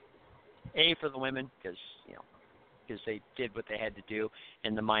 So, A for the women because they did what they had to do,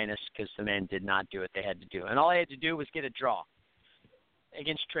 and the minus because the men did not do what they had to do. And all they had to do was get a draw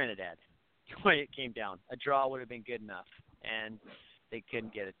against Trinidad. When it came down, a draw would have been good enough, and they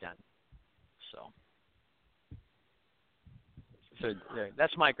couldn't get it done. So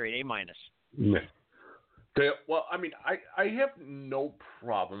that's my grade, A minus. Yeah. Well, I mean, I have no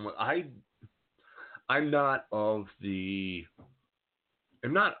problem with I'm not of the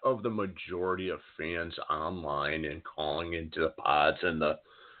majority of fans online and calling into the pods and the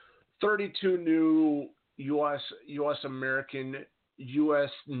 32 new U.S. American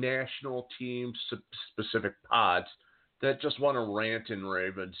U.S. national team specific pods that just want to rant and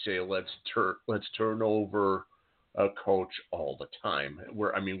rave and say let's turn over a coach all the time.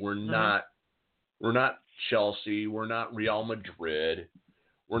 We're not Chelsea, we're not Real Madrid,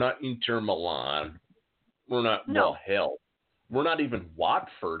 we're not Inter Milan, we're not we're not even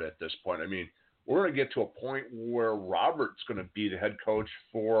Watford at this point. I mean, we're going to get to a point where Robert's going to be the head coach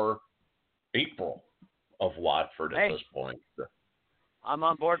for April of Watford at this point. I'm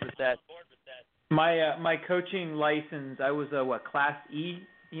on board with that. My coaching license, I was a Class E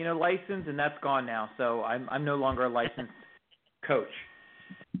license, and that's gone now. So I'm no longer a licensed coach.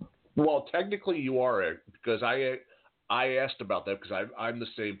 Well, technically you are, because I asked about that because I'm the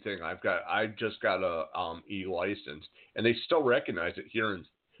same thing. I just got a e-license, and they still recognize it here in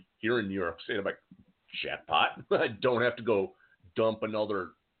New York State. I'm like, jackpot! I don't have to go dump another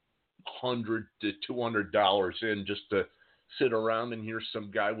 $100 to $200 in just to sit around and hear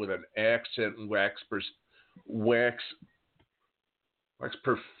some guy with an accent and wax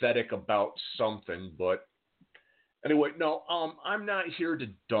prophetic about something. But anyway, no, I'm not here to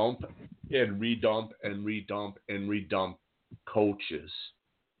dump and redump and redump and redump coaches.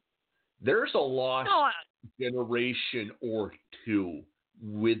 There's a lost generation or two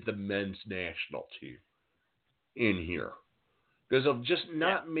with the men's national team in here because of just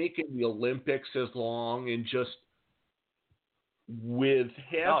not making the Olympics as long and just with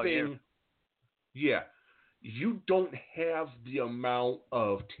having, you don't have the amount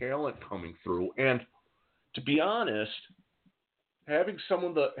of talent coming through. And to be honest, having some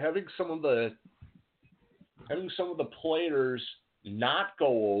of the players not go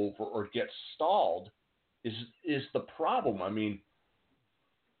over or get stalled is the problem. I mean,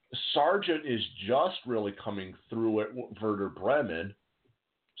 Sargent is just really coming through at Werder Bremen,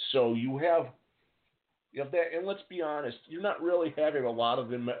 so you have that. And let's be honest, you're not really having a lot of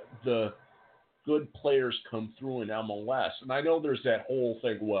the good players come through in MLS. And I know there's that whole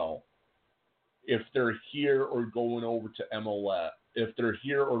thing. Well, if they're here or going over to MLS, if they're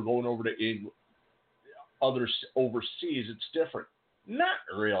here or going over to England, others overseas, it's different. Not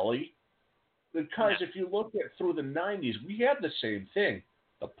really, because if you look at through the 90s, we had the same thing.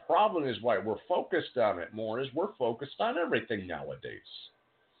 The problem is why we're focused on it more is we're focused on everything nowadays.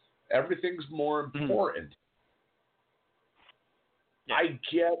 Everything's more important. I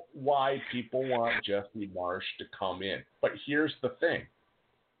get why people want Jesse Marsh to come in, but here's the thing.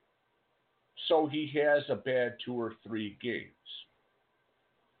 So he has a bad 2 or 3 games.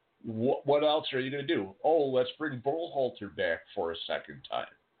 What else are you going to do? Oh, let's bring Berhalter back for a second time.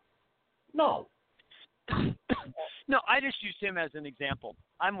 No. No, I just used him as an example.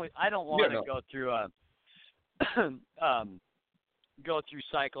 I don't want to go through go through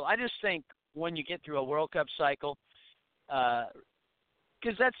cycle. I just think when you get through a World Cup cycle,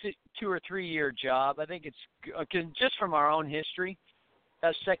 because that's a 2 or 3 year job. I think it's just from our own history.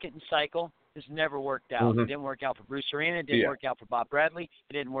 That second cycle has never worked out. It didn't work out for Bruce Arena. It didn't work out for Bob Bradley.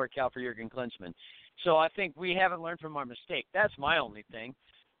 It didn't work out for Jurgen Klinsmann. So I think we haven't learned from our mistake. That's my only thing.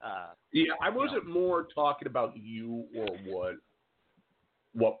 I wasn't more talking about you or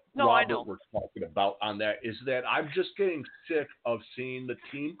what Robert was talking about on that. Is that I'm just getting sick of seeing the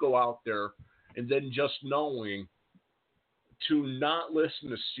team go out there and then just knowing to not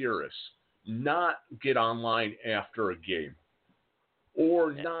listen to Sirius, not get online after a game,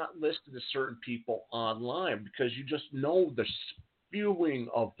 or not listen to certain people online because you just know the spewing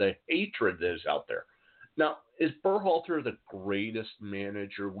of the hatred that is out there. Now, is Berhalter the greatest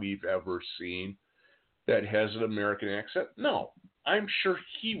manager we've ever seen that has an American accent? No. I'm sure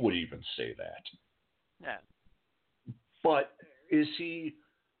he would even say that. Yeah. But is he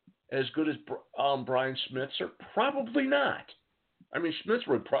as good as Brian Schmitzer? Probably not. I mean, Schmitzer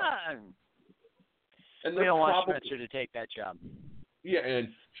would probably... And we don't want Schmitzer to take that job. Yeah, and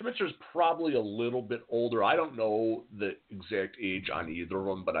Schmitzer's probably a little bit older. I don't know the exact age on either of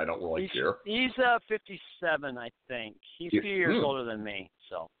them, but I don't really care. He's 57, I think. He's a few years older than me,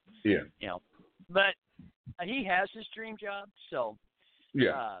 so But he has his dream job, so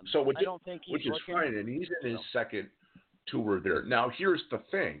so I don't think he's which is fine, and he's in his second tour there. Now, here's the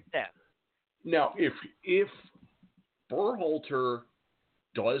thing. Yeah. Now, if Berhalter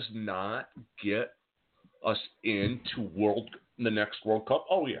does not get us into the next World Cup,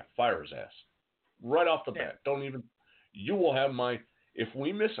 fire his ass right off the bat. Don't even. You will have my. If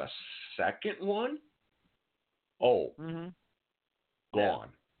we miss a second one, gone.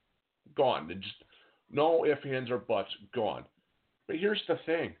 Just no ifs, ands, or buts. Gone. But here's the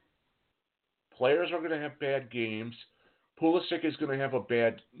thing: players are going to have bad games. Pulisic is going to have a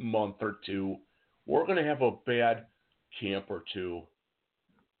bad month or two. We're going to have a bad camp or two.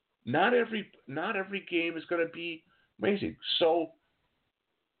 Not every game is going to be amazing. So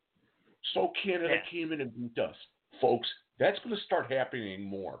Canada came in and beat us. Folks, that's going to start happening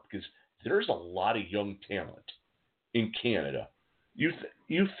more because there's a lot of young talent in Canada. You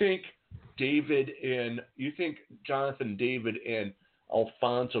think Jonathan David and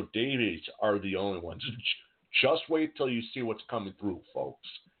Alphonso Davies are the only ones. Just wait till you see what's coming through, folks.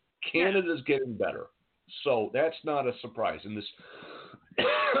 Canada's getting better. So that's not a surprise. And this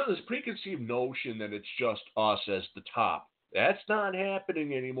preconceived notion that it's just us as the top That's not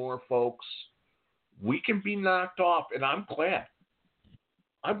happening anymore, folks. We can be knocked off, and I'm glad.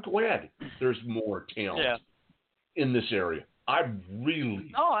 I'm glad there's more talent in this area. I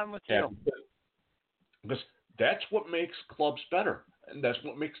really I'm with you. Because that's what makes clubs better, and that's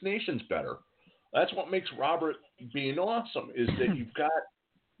what makes nations better. That's what makes Robert being awesome, is that you've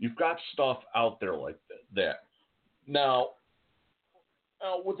got stuff out there like that. Now,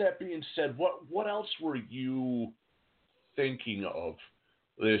 with that being said, what else were you thinking of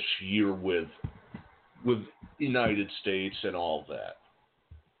this year with United States and all that?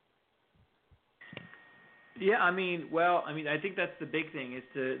 Yeah, I think that's the big thing is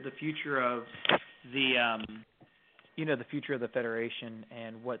the future of the the future of the federation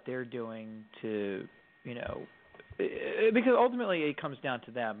and what they're doing to because ultimately it comes down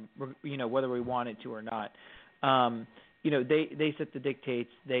to them, whether we want it to or not. They set the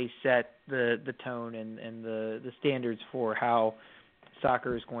dictates, they set the tone and the standards for how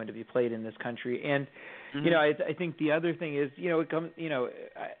soccer is going to be played in this country. And I think the other thing is,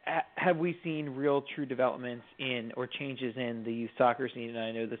 have we seen real true developments in or changes in the youth soccer scene? And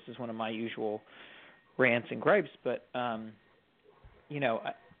I know this is one of my usual rants and gripes, but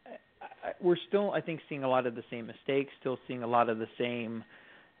we're still, I think, seeing a lot of the same mistakes, still seeing a lot of the same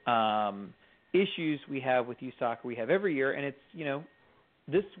issues we have with youth soccer we have every year. And it's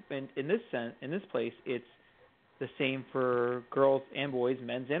in this place, it's the same for girls and boys,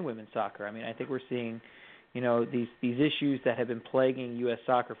 men's and women's soccer. I mean, I think we're seeing these issues that have been plaguing U.S.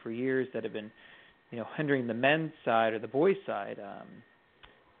 soccer for years that have been, hindering the men's side or the boys' side,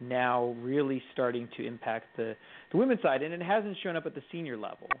 now really starting to impact the women's side. And it hasn't shown up at the senior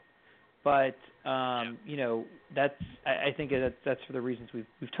level. But, that's I think that's for the reasons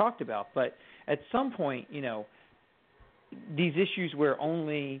we've talked about. But at some point, these issues where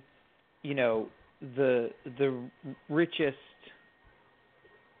only, the richest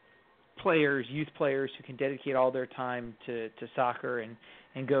players, youth players who can dedicate all their time to soccer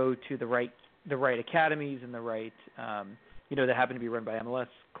and go to the right academies and the right that happen to be run by MLS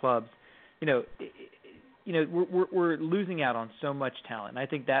clubs, we're losing out on so much talent. And I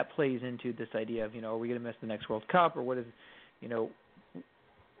think that plays into this idea of are we going to miss the next World Cup, or what is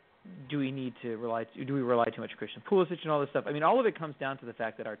do we rely too much on Christian Pulisic and all this stuff? I mean, all of it comes down to the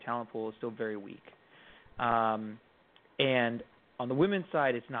fact that our talent pool is still very weak. And on the women's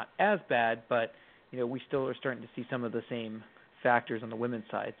side, it's not as bad, but we still are starting to see some of the same factors on the women's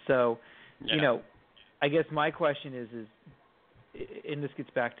side. So, I guess my question is, and this gets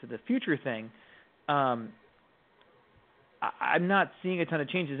back to the future thing. I'm not seeing a ton of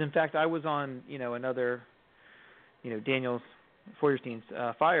changes. In fact, I was on another Daniel Feuerstein's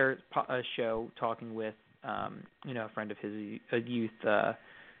Fire show talking with a friend of his, a youth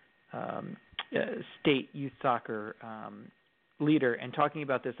state youth soccer leader, and talking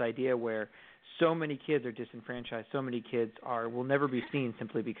about this idea where so many kids are disenfranchised, so many kids will never be seen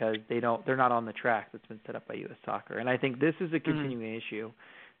simply because they're not on the track that's been set up by U.S. Soccer. And I think this is a continuing issue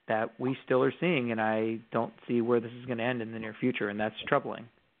that we still are seeing, and I don't see where this is going to end in the near future, and that's troubling.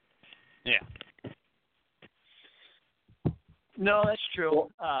 Yeah. No, that's true.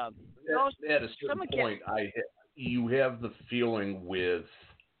 Well, at a certain point, you have the feeling with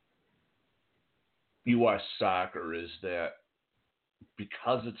U.S. soccer is that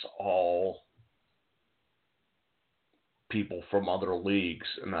because it's all people from other leagues,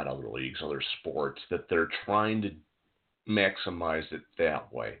 not other leagues, other sports, that they're trying to maximize it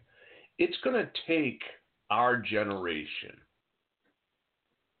that way. It's going to take our generation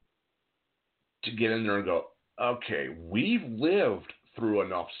to get in there and go, okay, we've lived through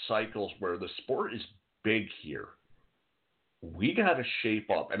enough cycles where the sport is big here. We got to shape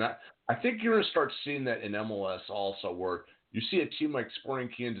up. And I think you're going to start seeing that in MLS also, where you see a team like Sporting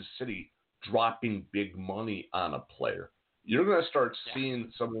Kansas City dropping big money on a player. You're going to start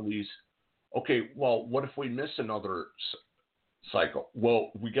seeing some of these, okay, well, what if we miss another cycle?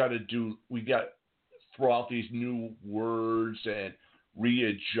 Well, we got to throw out these new words and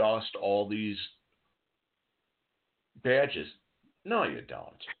readjust all these badges. No, you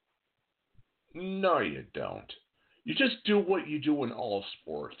don't. No, you don't. You just do what you do in all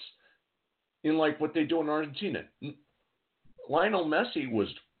sports. In like what they do in Argentina. Lionel Messi was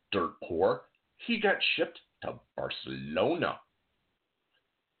dirt poor. He got shipped to Barcelona.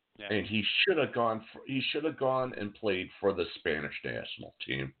 Yeah. And he should have gone and played for the Spanish national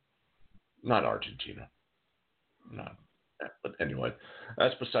team, not Argentina. But anyway,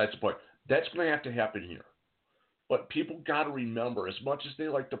 that's besides the point. That's going to have to happen here. But people got to remember, as much as they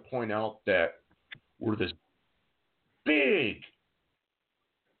like to point out that we're this big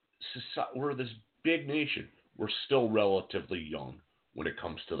nation, we're still relatively young when it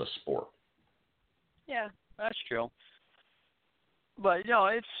comes to the sport. Yeah, that's true. But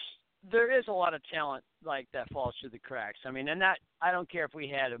there is a lot of talent like that falls through the cracks. I mean, and that I don't care if we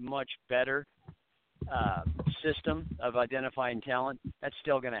had a much better system of identifying talent. That's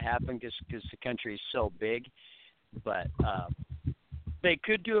still going to happen because the country is so big. But they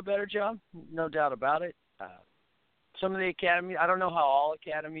could do a better job, no doubt about it. Some of the academies, I don't know how all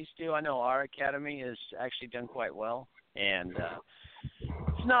academies do. I know our academy has actually done quite well, and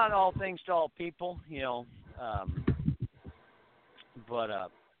it's not all things to all people, but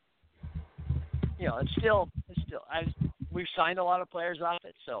it's still. We've signed a lot of players off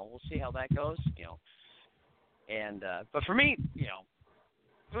it, so we'll see how that goes, And but for me,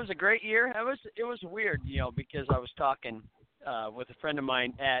 it was a great year. It was weird, because I was talking with a friend of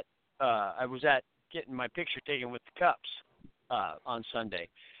mine I was at getting my picture taken with the Cups on Sunday,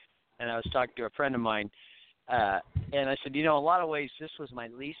 and I was talking to a friend of mine, and I said, a lot of ways this was my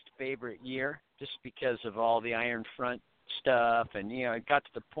least favorite year, just because of all the Iron Front stuff, and it got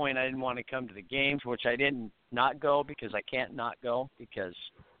to the point I didn't want to come to the games, which I didn't not go because I can't not go because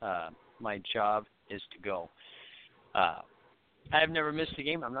my job is to go. I've never missed a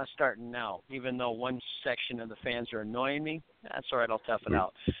game. I'm not starting now, even though one section of the fans are annoying me. That's all right. I'll tough it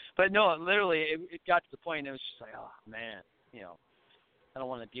out. But no, literally, it got to the point. It was just like, oh man, I don't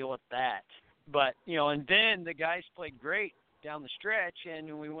want to deal with that. But and then the guys played great down the stretch,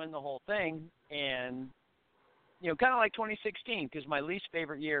 and we win the whole thing. And kind of like 2016, because my least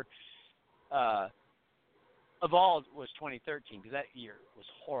favorite year of all was 2013, because that year was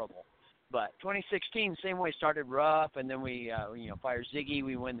horrible. But 2016, same way, started rough, and then we, fire Ziggy,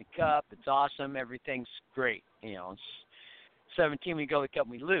 we win the Cup. It's awesome. Everything's great. 17, we go to the Cup,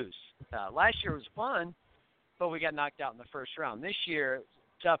 and we lose. Last year was fun, but we got knocked out in the first round. This year,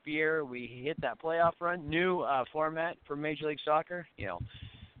 tough year. We hit that playoff run. New format for Major League Soccer.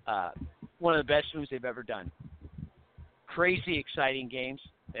 One of the best moves they've ever done. Crazy, exciting games.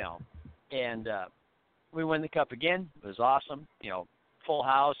 And we win the Cup again. It was awesome. Full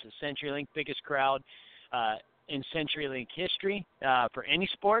house, a CenturyLink, biggest crowd in CenturyLink history for any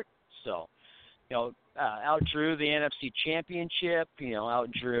sport. So, outdrew the NFC Championship,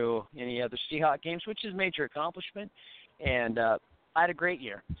 outdrew any other Seahawks games, which is a major accomplishment. And I had a great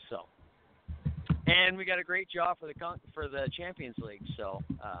year. So, and we got a great job for the Champions League. So,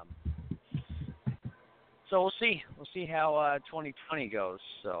 we'll see. We'll see how 2020 goes.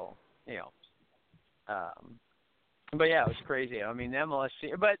 So, But yeah, it was crazy. I mean, the MLS,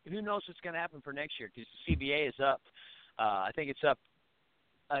 but who knows what's going to happen for next year, because the CBA is up. I think it's up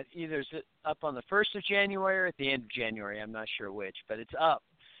either up on the 1st of January or at the end of January. I'm not sure which, but it's up.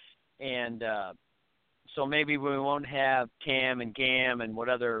 And so maybe we won't have TAM and GAM and what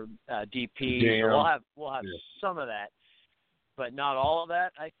other DP. So we'll have some of that, but not all of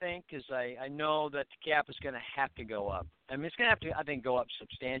that, I think, because I know that the cap is going to have to go up. I mean, it's going to have to, I think, go up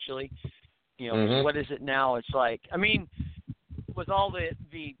substantially. What is it now? It's like, I mean, with all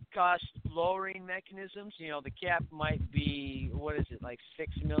the cost lowering mechanisms, the cap might be, what is it, like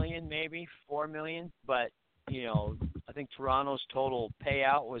 $6 million, maybe $4 million. But, I think Toronto's total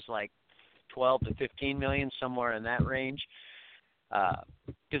payout was like 12 to 15 million, somewhere in that range.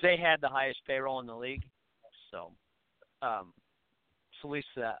 Because they had the highest payroll in the league. So, at least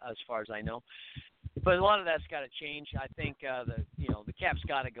as far as I know. But a lot of that's got to change. I think the cap's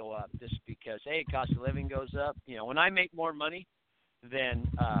got to go up just because cost of living goes up. When I make more money than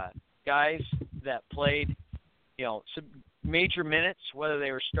guys that played some major minutes, whether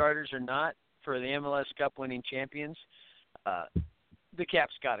they were starters or not, for the MLS Cup winning champions, the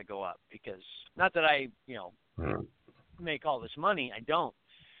cap's got to go up because not that I make all this money, I don't,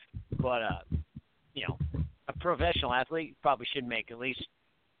 but a professional athlete probably should make at least.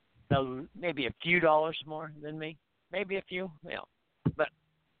 Maybe a few dollars more than me, maybe a few, but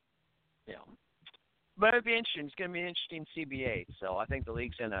it'd be interesting. It's going to be an interesting CBA. So I think the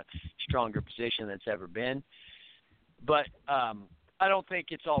league's in a stronger position than it's ever been. But I don't think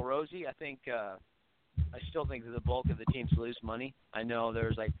it's all rosy. I think I still think that the bulk of the teams lose money. I know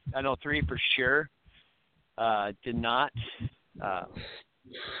 3 for sure did not,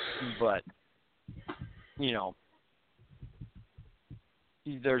 but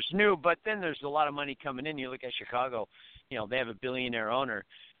there's new, but then there's a lot of money coming in. You look at Chicago, they have a billionaire owner.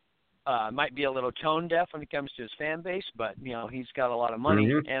 Might be a little tone deaf when it comes to his fan base, but he's got a lot of money.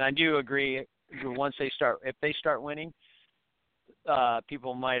 Mm-hmm. And I do agree. If they start winning,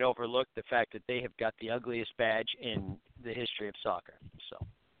 people might overlook the fact that they have got the ugliest badge in the history of soccer. So,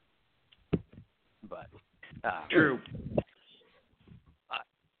 but true.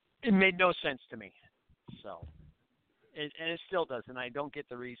 It made no sense to me. So, and it still doesn't. I don't get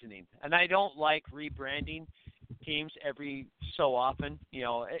the reasoning, and I don't like rebranding teams every so often.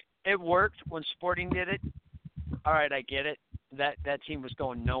 It worked when Sporting did it. All right, I get it. That team was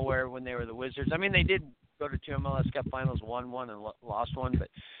going nowhere when they were the Wizards. I mean, they did go to 2 MLS Cup Finals, won one and lost one, but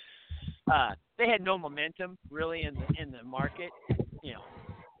they had no momentum really in the market.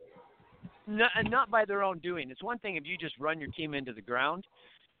 Not by their own doing. It's one thing if you just run your team into the ground.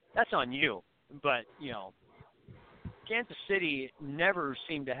 That's on you. But, Kansas City never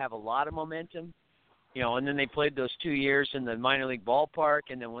seemed to have a lot of momentum. And then they played those 2 years in the minor league ballpark,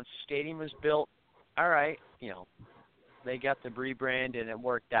 and then once the stadium was built, all right, they got the rebrand and it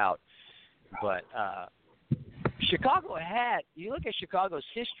worked out. But Chicago you look at Chicago's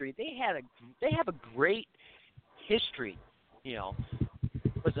history, they have a great history.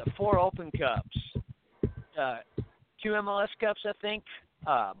 Was it 4 Open Cups, 2 MLS Cups, I think.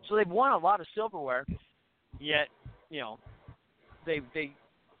 So they've won a lot of silverware. Yet, they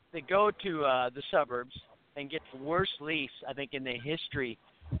go to the suburbs and get the worst lease, I think, in the history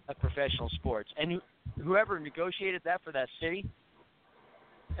of professional sports. And whoever negotiated that for that city,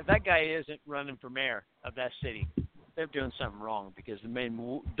 if that guy isn't running for mayor of that city, they're doing something wrong, because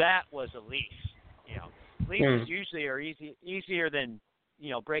that was a lease. Leases usually are easier than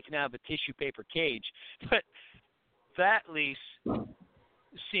breaking out of a tissue paper cage, but that lease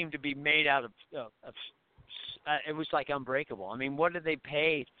seemed to be made out of it was like unbreakable. I mean, what did they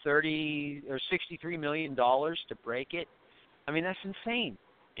pay? $30 or $63 million to break it? I mean, that's insane.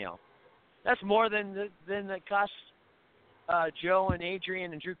 That's more than it cost Joe and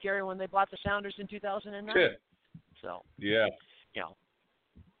Adrian and Drew Carey when they bought the Sounders in 2009. Yeah. So yeah.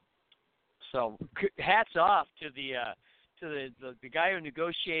 So hats off to the guy who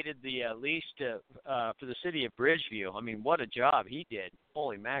negotiated the lease for the city of Bridgeview. I mean, what a job he did!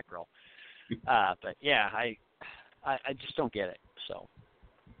 Holy mackerel! But yeah, I just don't get it. So,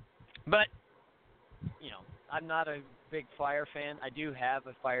 but I'm not a big Fire fan. I do have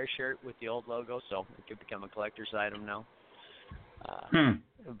a Fire shirt with the old logo, so it could become a collector's item now.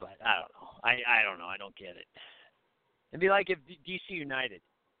 But I don't know. I don't know. I don't get it. It'd be like if DC United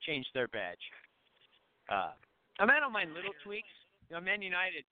changed their badge. I don't mind little tweaks. Man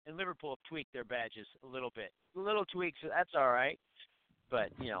United and Liverpool have tweaked their badges a little bit. Little tweaks, that's all right. But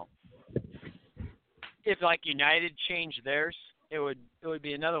if like United changed theirs, it would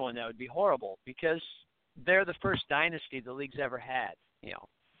be another one that would be horrible, because they're the first dynasty the league's ever had.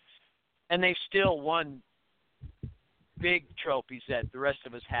 And they've still won big trophies that the rest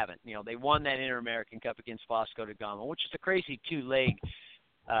of us haven't. They won that Inter-American Cup against Vasco da Gama, which is a crazy 2-leg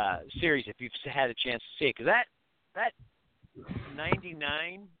series if you've had a chance to see it. Because that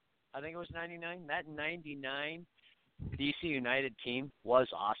 99, I think it was 99, that 99 DC United team was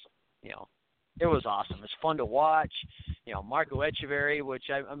awesome. It was awesome. It's fun to watch. Marco Echeverri, which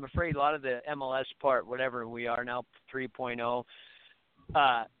I'm afraid a lot of the MLS part, whatever we are now, 3.0,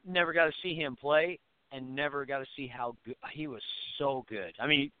 never got to see him play, and never got to see how good he was. So good. I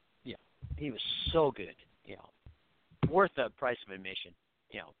mean, he was so good. Worth the price of admission.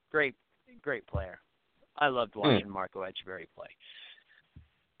 Great player. I loved watching Marco Echeverri play.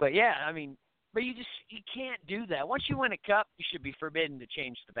 But yeah, I mean, but you can't do that. Once you win a cup, you should be forbidden to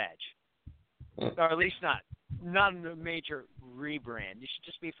change the badge, or at least not a major rebrand. You should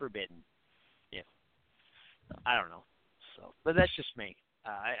just be forbidden. I don't know. So, but that's just me.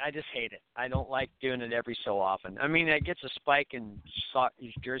 I just hate it. I don't like doing it every so often. I mean, it gets a spike in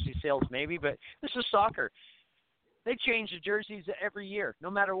jersey sales maybe, but this is soccer. They change the jerseys every year,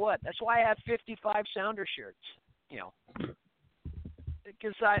 no matter what. That's why I have 55 Sounder shirts,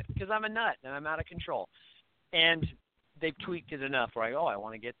 because I'm a nut and I'm out of control. And they've tweaked it enough where I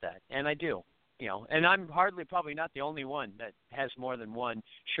want to get that, and I do. And I'm probably not the only one that has more than one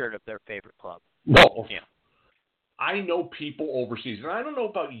shirt of their favorite club. No. I know people overseas, and I don't know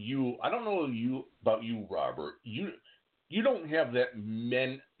about you. I don't know about you, Robert. You don't have that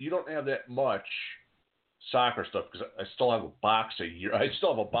You don't have that much soccer stuff, because I still have a box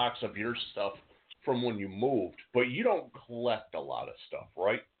of your stuff from when you moved, but you don't collect a lot of stuff,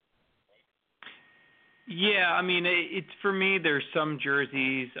 right? Yeah, I mean, it's for me. There's some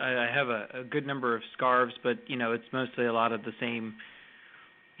jerseys. I have a good number of scarves, but it's mostly a lot of the same,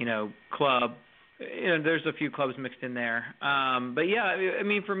 club. There's a few clubs mixed in there. But yeah, I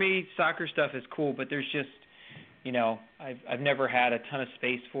mean, for me, soccer stuff is cool, but there's just, I've never had a ton of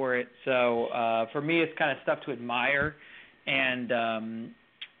space for it. So for me, it's kind of stuff to admire and,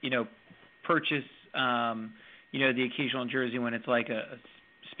 purchase, the occasional jersey when it's like a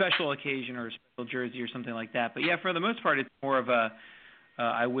special occasion or a special jersey or something like that. But yeah, for the most part, it's more of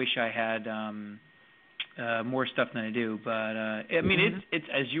I wish I had, more stuff than I do. But I mean, it's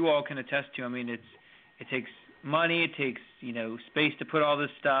as you all can attest to. I mean, it takes money, it takes space to put all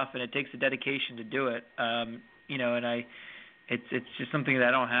this stuff, and it takes a dedication to do it. And it's just something that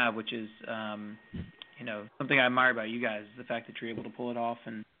I don't have, which is something I admire about you guys, is the fact that you're able to pull it off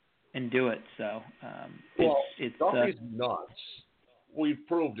and do it. So it's Duffy's nuts. We've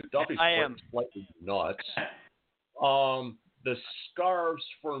proved it. Duffy's slightly nuts. The scarves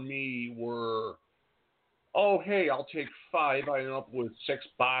for me were, oh, hey, I'll take 5. I end up with 6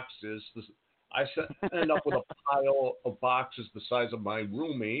 boxes. I end up with a pile of boxes the size of my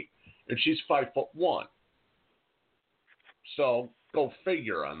roommate, and she's 5'1". So go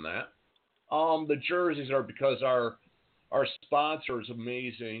figure on that. The jerseys are because our sponsor is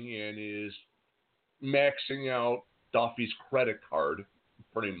amazing and is maxing out Duffy's credit card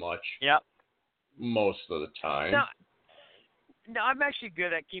pretty much. Yep. Most of the time. No, I'm actually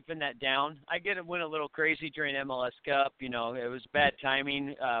good at keeping that down. I went a little crazy during MLS Cup. It was bad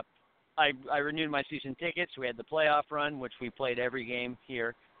timing. I renewed my season tickets. We had the playoff run, which we played every game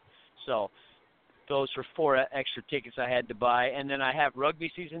here. So those were 4 extra tickets I had to buy. And then I have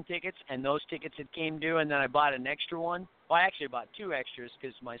rugby season tickets, and those tickets had came due, and then I bought an extra one. Well, I actually bought 2 extras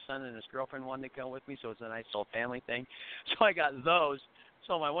because my son and his girlfriend wanted to come with me, so it's a nice little family thing. So I got those.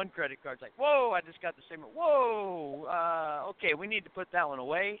 So my one credit card's like, whoa, I just got the same. Whoa, okay, we need to put that one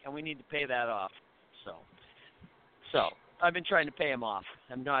away, and we need to pay that off. So I've been trying to pay him off.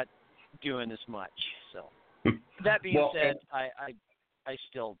 I'm not doing as much. So that being said, I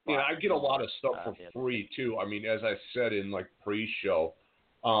still I get a lot of stuff for free too. I mean, as I said in pre-show,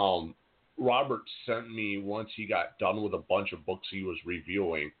 Robert sent me, once he got done with a bunch of books he was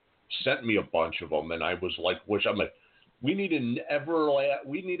reviewing, sent me a bunch of them, and I was like, we need a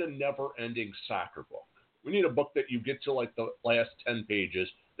never-ending soccer book. We need a book that you get to the last 10 pages,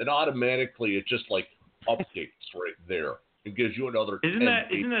 then automatically it just updates right there. It gives you another. Isn't that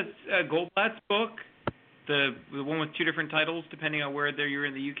Goldblatt's book, the one with 2 different titles depending on whether you're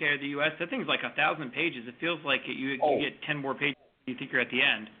in the UK or the US? That thing's 1,000 pages. It feels like you get 10 more pages. You think you're at the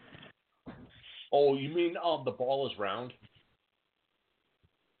end. Oh, you mean The Ball is Round?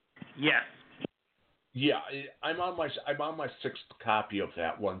 Yes. Yeah, I'm on my 6th copy of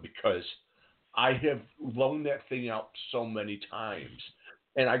that one because I have loaned that thing out so many times,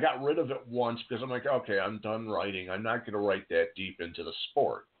 and I got rid of it once because I'm like, okay, I'm done writing. I'm not going to write that deep into the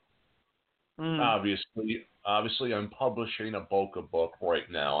sport. Obviously, I'm publishing a Boca book right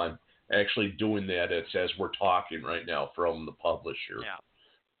now. I'm actually doing that as we're talking right now from the publisher. Yeah.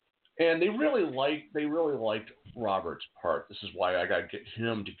 And they really liked Robert's part. This is why I got to get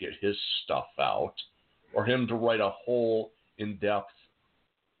him to get his stuff out, or him to write a whole in-depth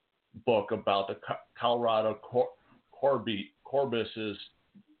book about the Colorado Corbis's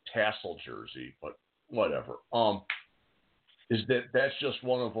tassel jersey. But whatever. That's just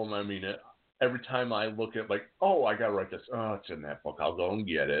one of them. I mean, every time I look at I got to write this. Oh, it's in that book. I'll go and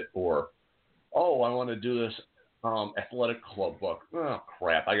get it. Or, I want to do this athletic club book. Oh,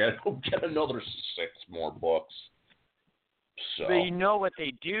 crap. I got to go get another 6 more books. So. But what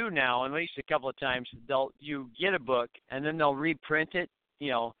they do now, at least a couple of times, you get a book and then they'll reprint it,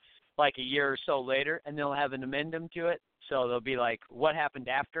 a year or so later, and they'll have an addendum to it. So they'll be like, what happened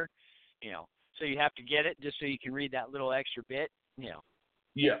after, So you have to get it just so you can read that little extra bit,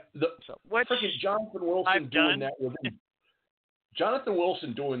 Yeah, Jonathan Wilson doing that with him. Jonathan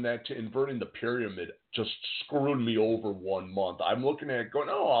Wilson doing that to Inverting the Pyramid just screwed me over one month. I'm looking at it going,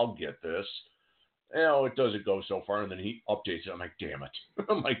 I'll get this. It doesn't go so far, and then he updates it. I'm like, damn it.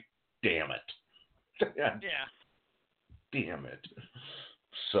 Yeah. Damn it.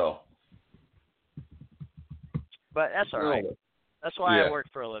 So. But that's all right. That's why I work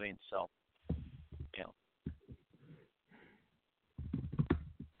for a living, so.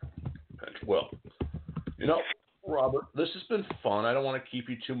 Well, Robert, this has been fun. I don't want to keep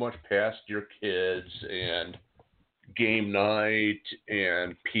you too much past your kids and game night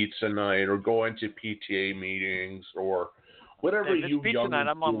and pizza night or going to PTA meetings or whatever if it's pizza night,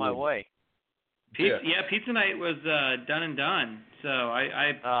 I'm on my way. Pizza night was done and done. So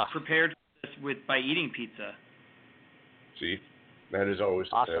I prepared for this by eating pizza. See, that is always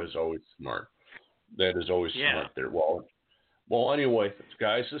awesome. That is always smart. That is always smart there. Well, anyway,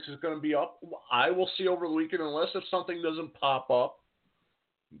 guys, this is going to be up. I will see over the weekend unless if something doesn't pop up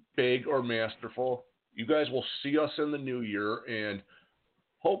big or masterful. You guys will see us in the new year, and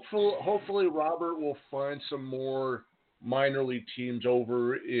hopefully Robert will find some more minor league teams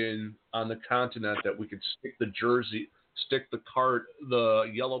over on the continent that we could stick the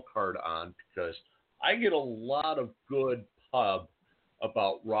yellow card on, because I get a lot of good pub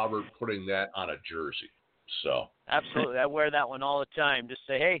about Robert putting that on a jersey. So Absolutely. I wear that one all the time. Just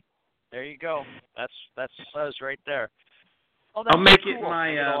say, hey, there you go. That's us right there. Oh, that's I'll make cool. it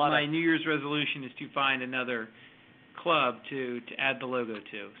my New Year's resolution is to find another club to add the logo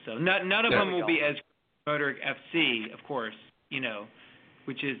to. So none of them will be as Motor FC, of course,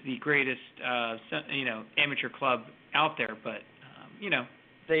 which is the greatest amateur club out there, but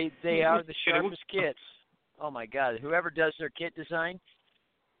they are the sharpest kits. Oh my God, whoever does their kit design,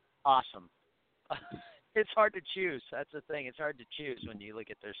 awesome. It's hard to choose. That's the thing. It's hard to choose when you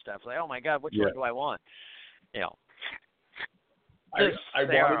look at their stuff. Like, oh my God, which one do I want? They are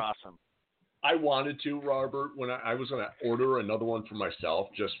awesome. I wanted to, Robert, when I was going to order another one for myself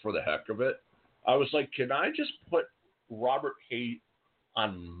just for the heck of it. I was like, can I just put Robert Haight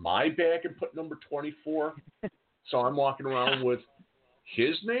on my back and put number 24? So I'm walking around with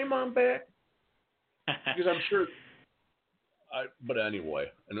his name on back? Because I'm sure. But anyway,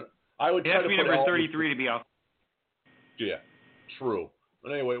 and I would try to put number 33 to be off. Yeah, true.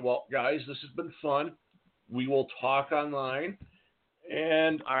 But anyway, well, guys, this has been fun. We will talk online,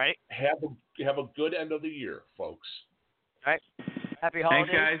 and all right, have a good end of the year, folks. All right, happy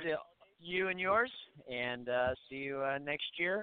holidays Thanks, guys. to you and yours, and see you next year.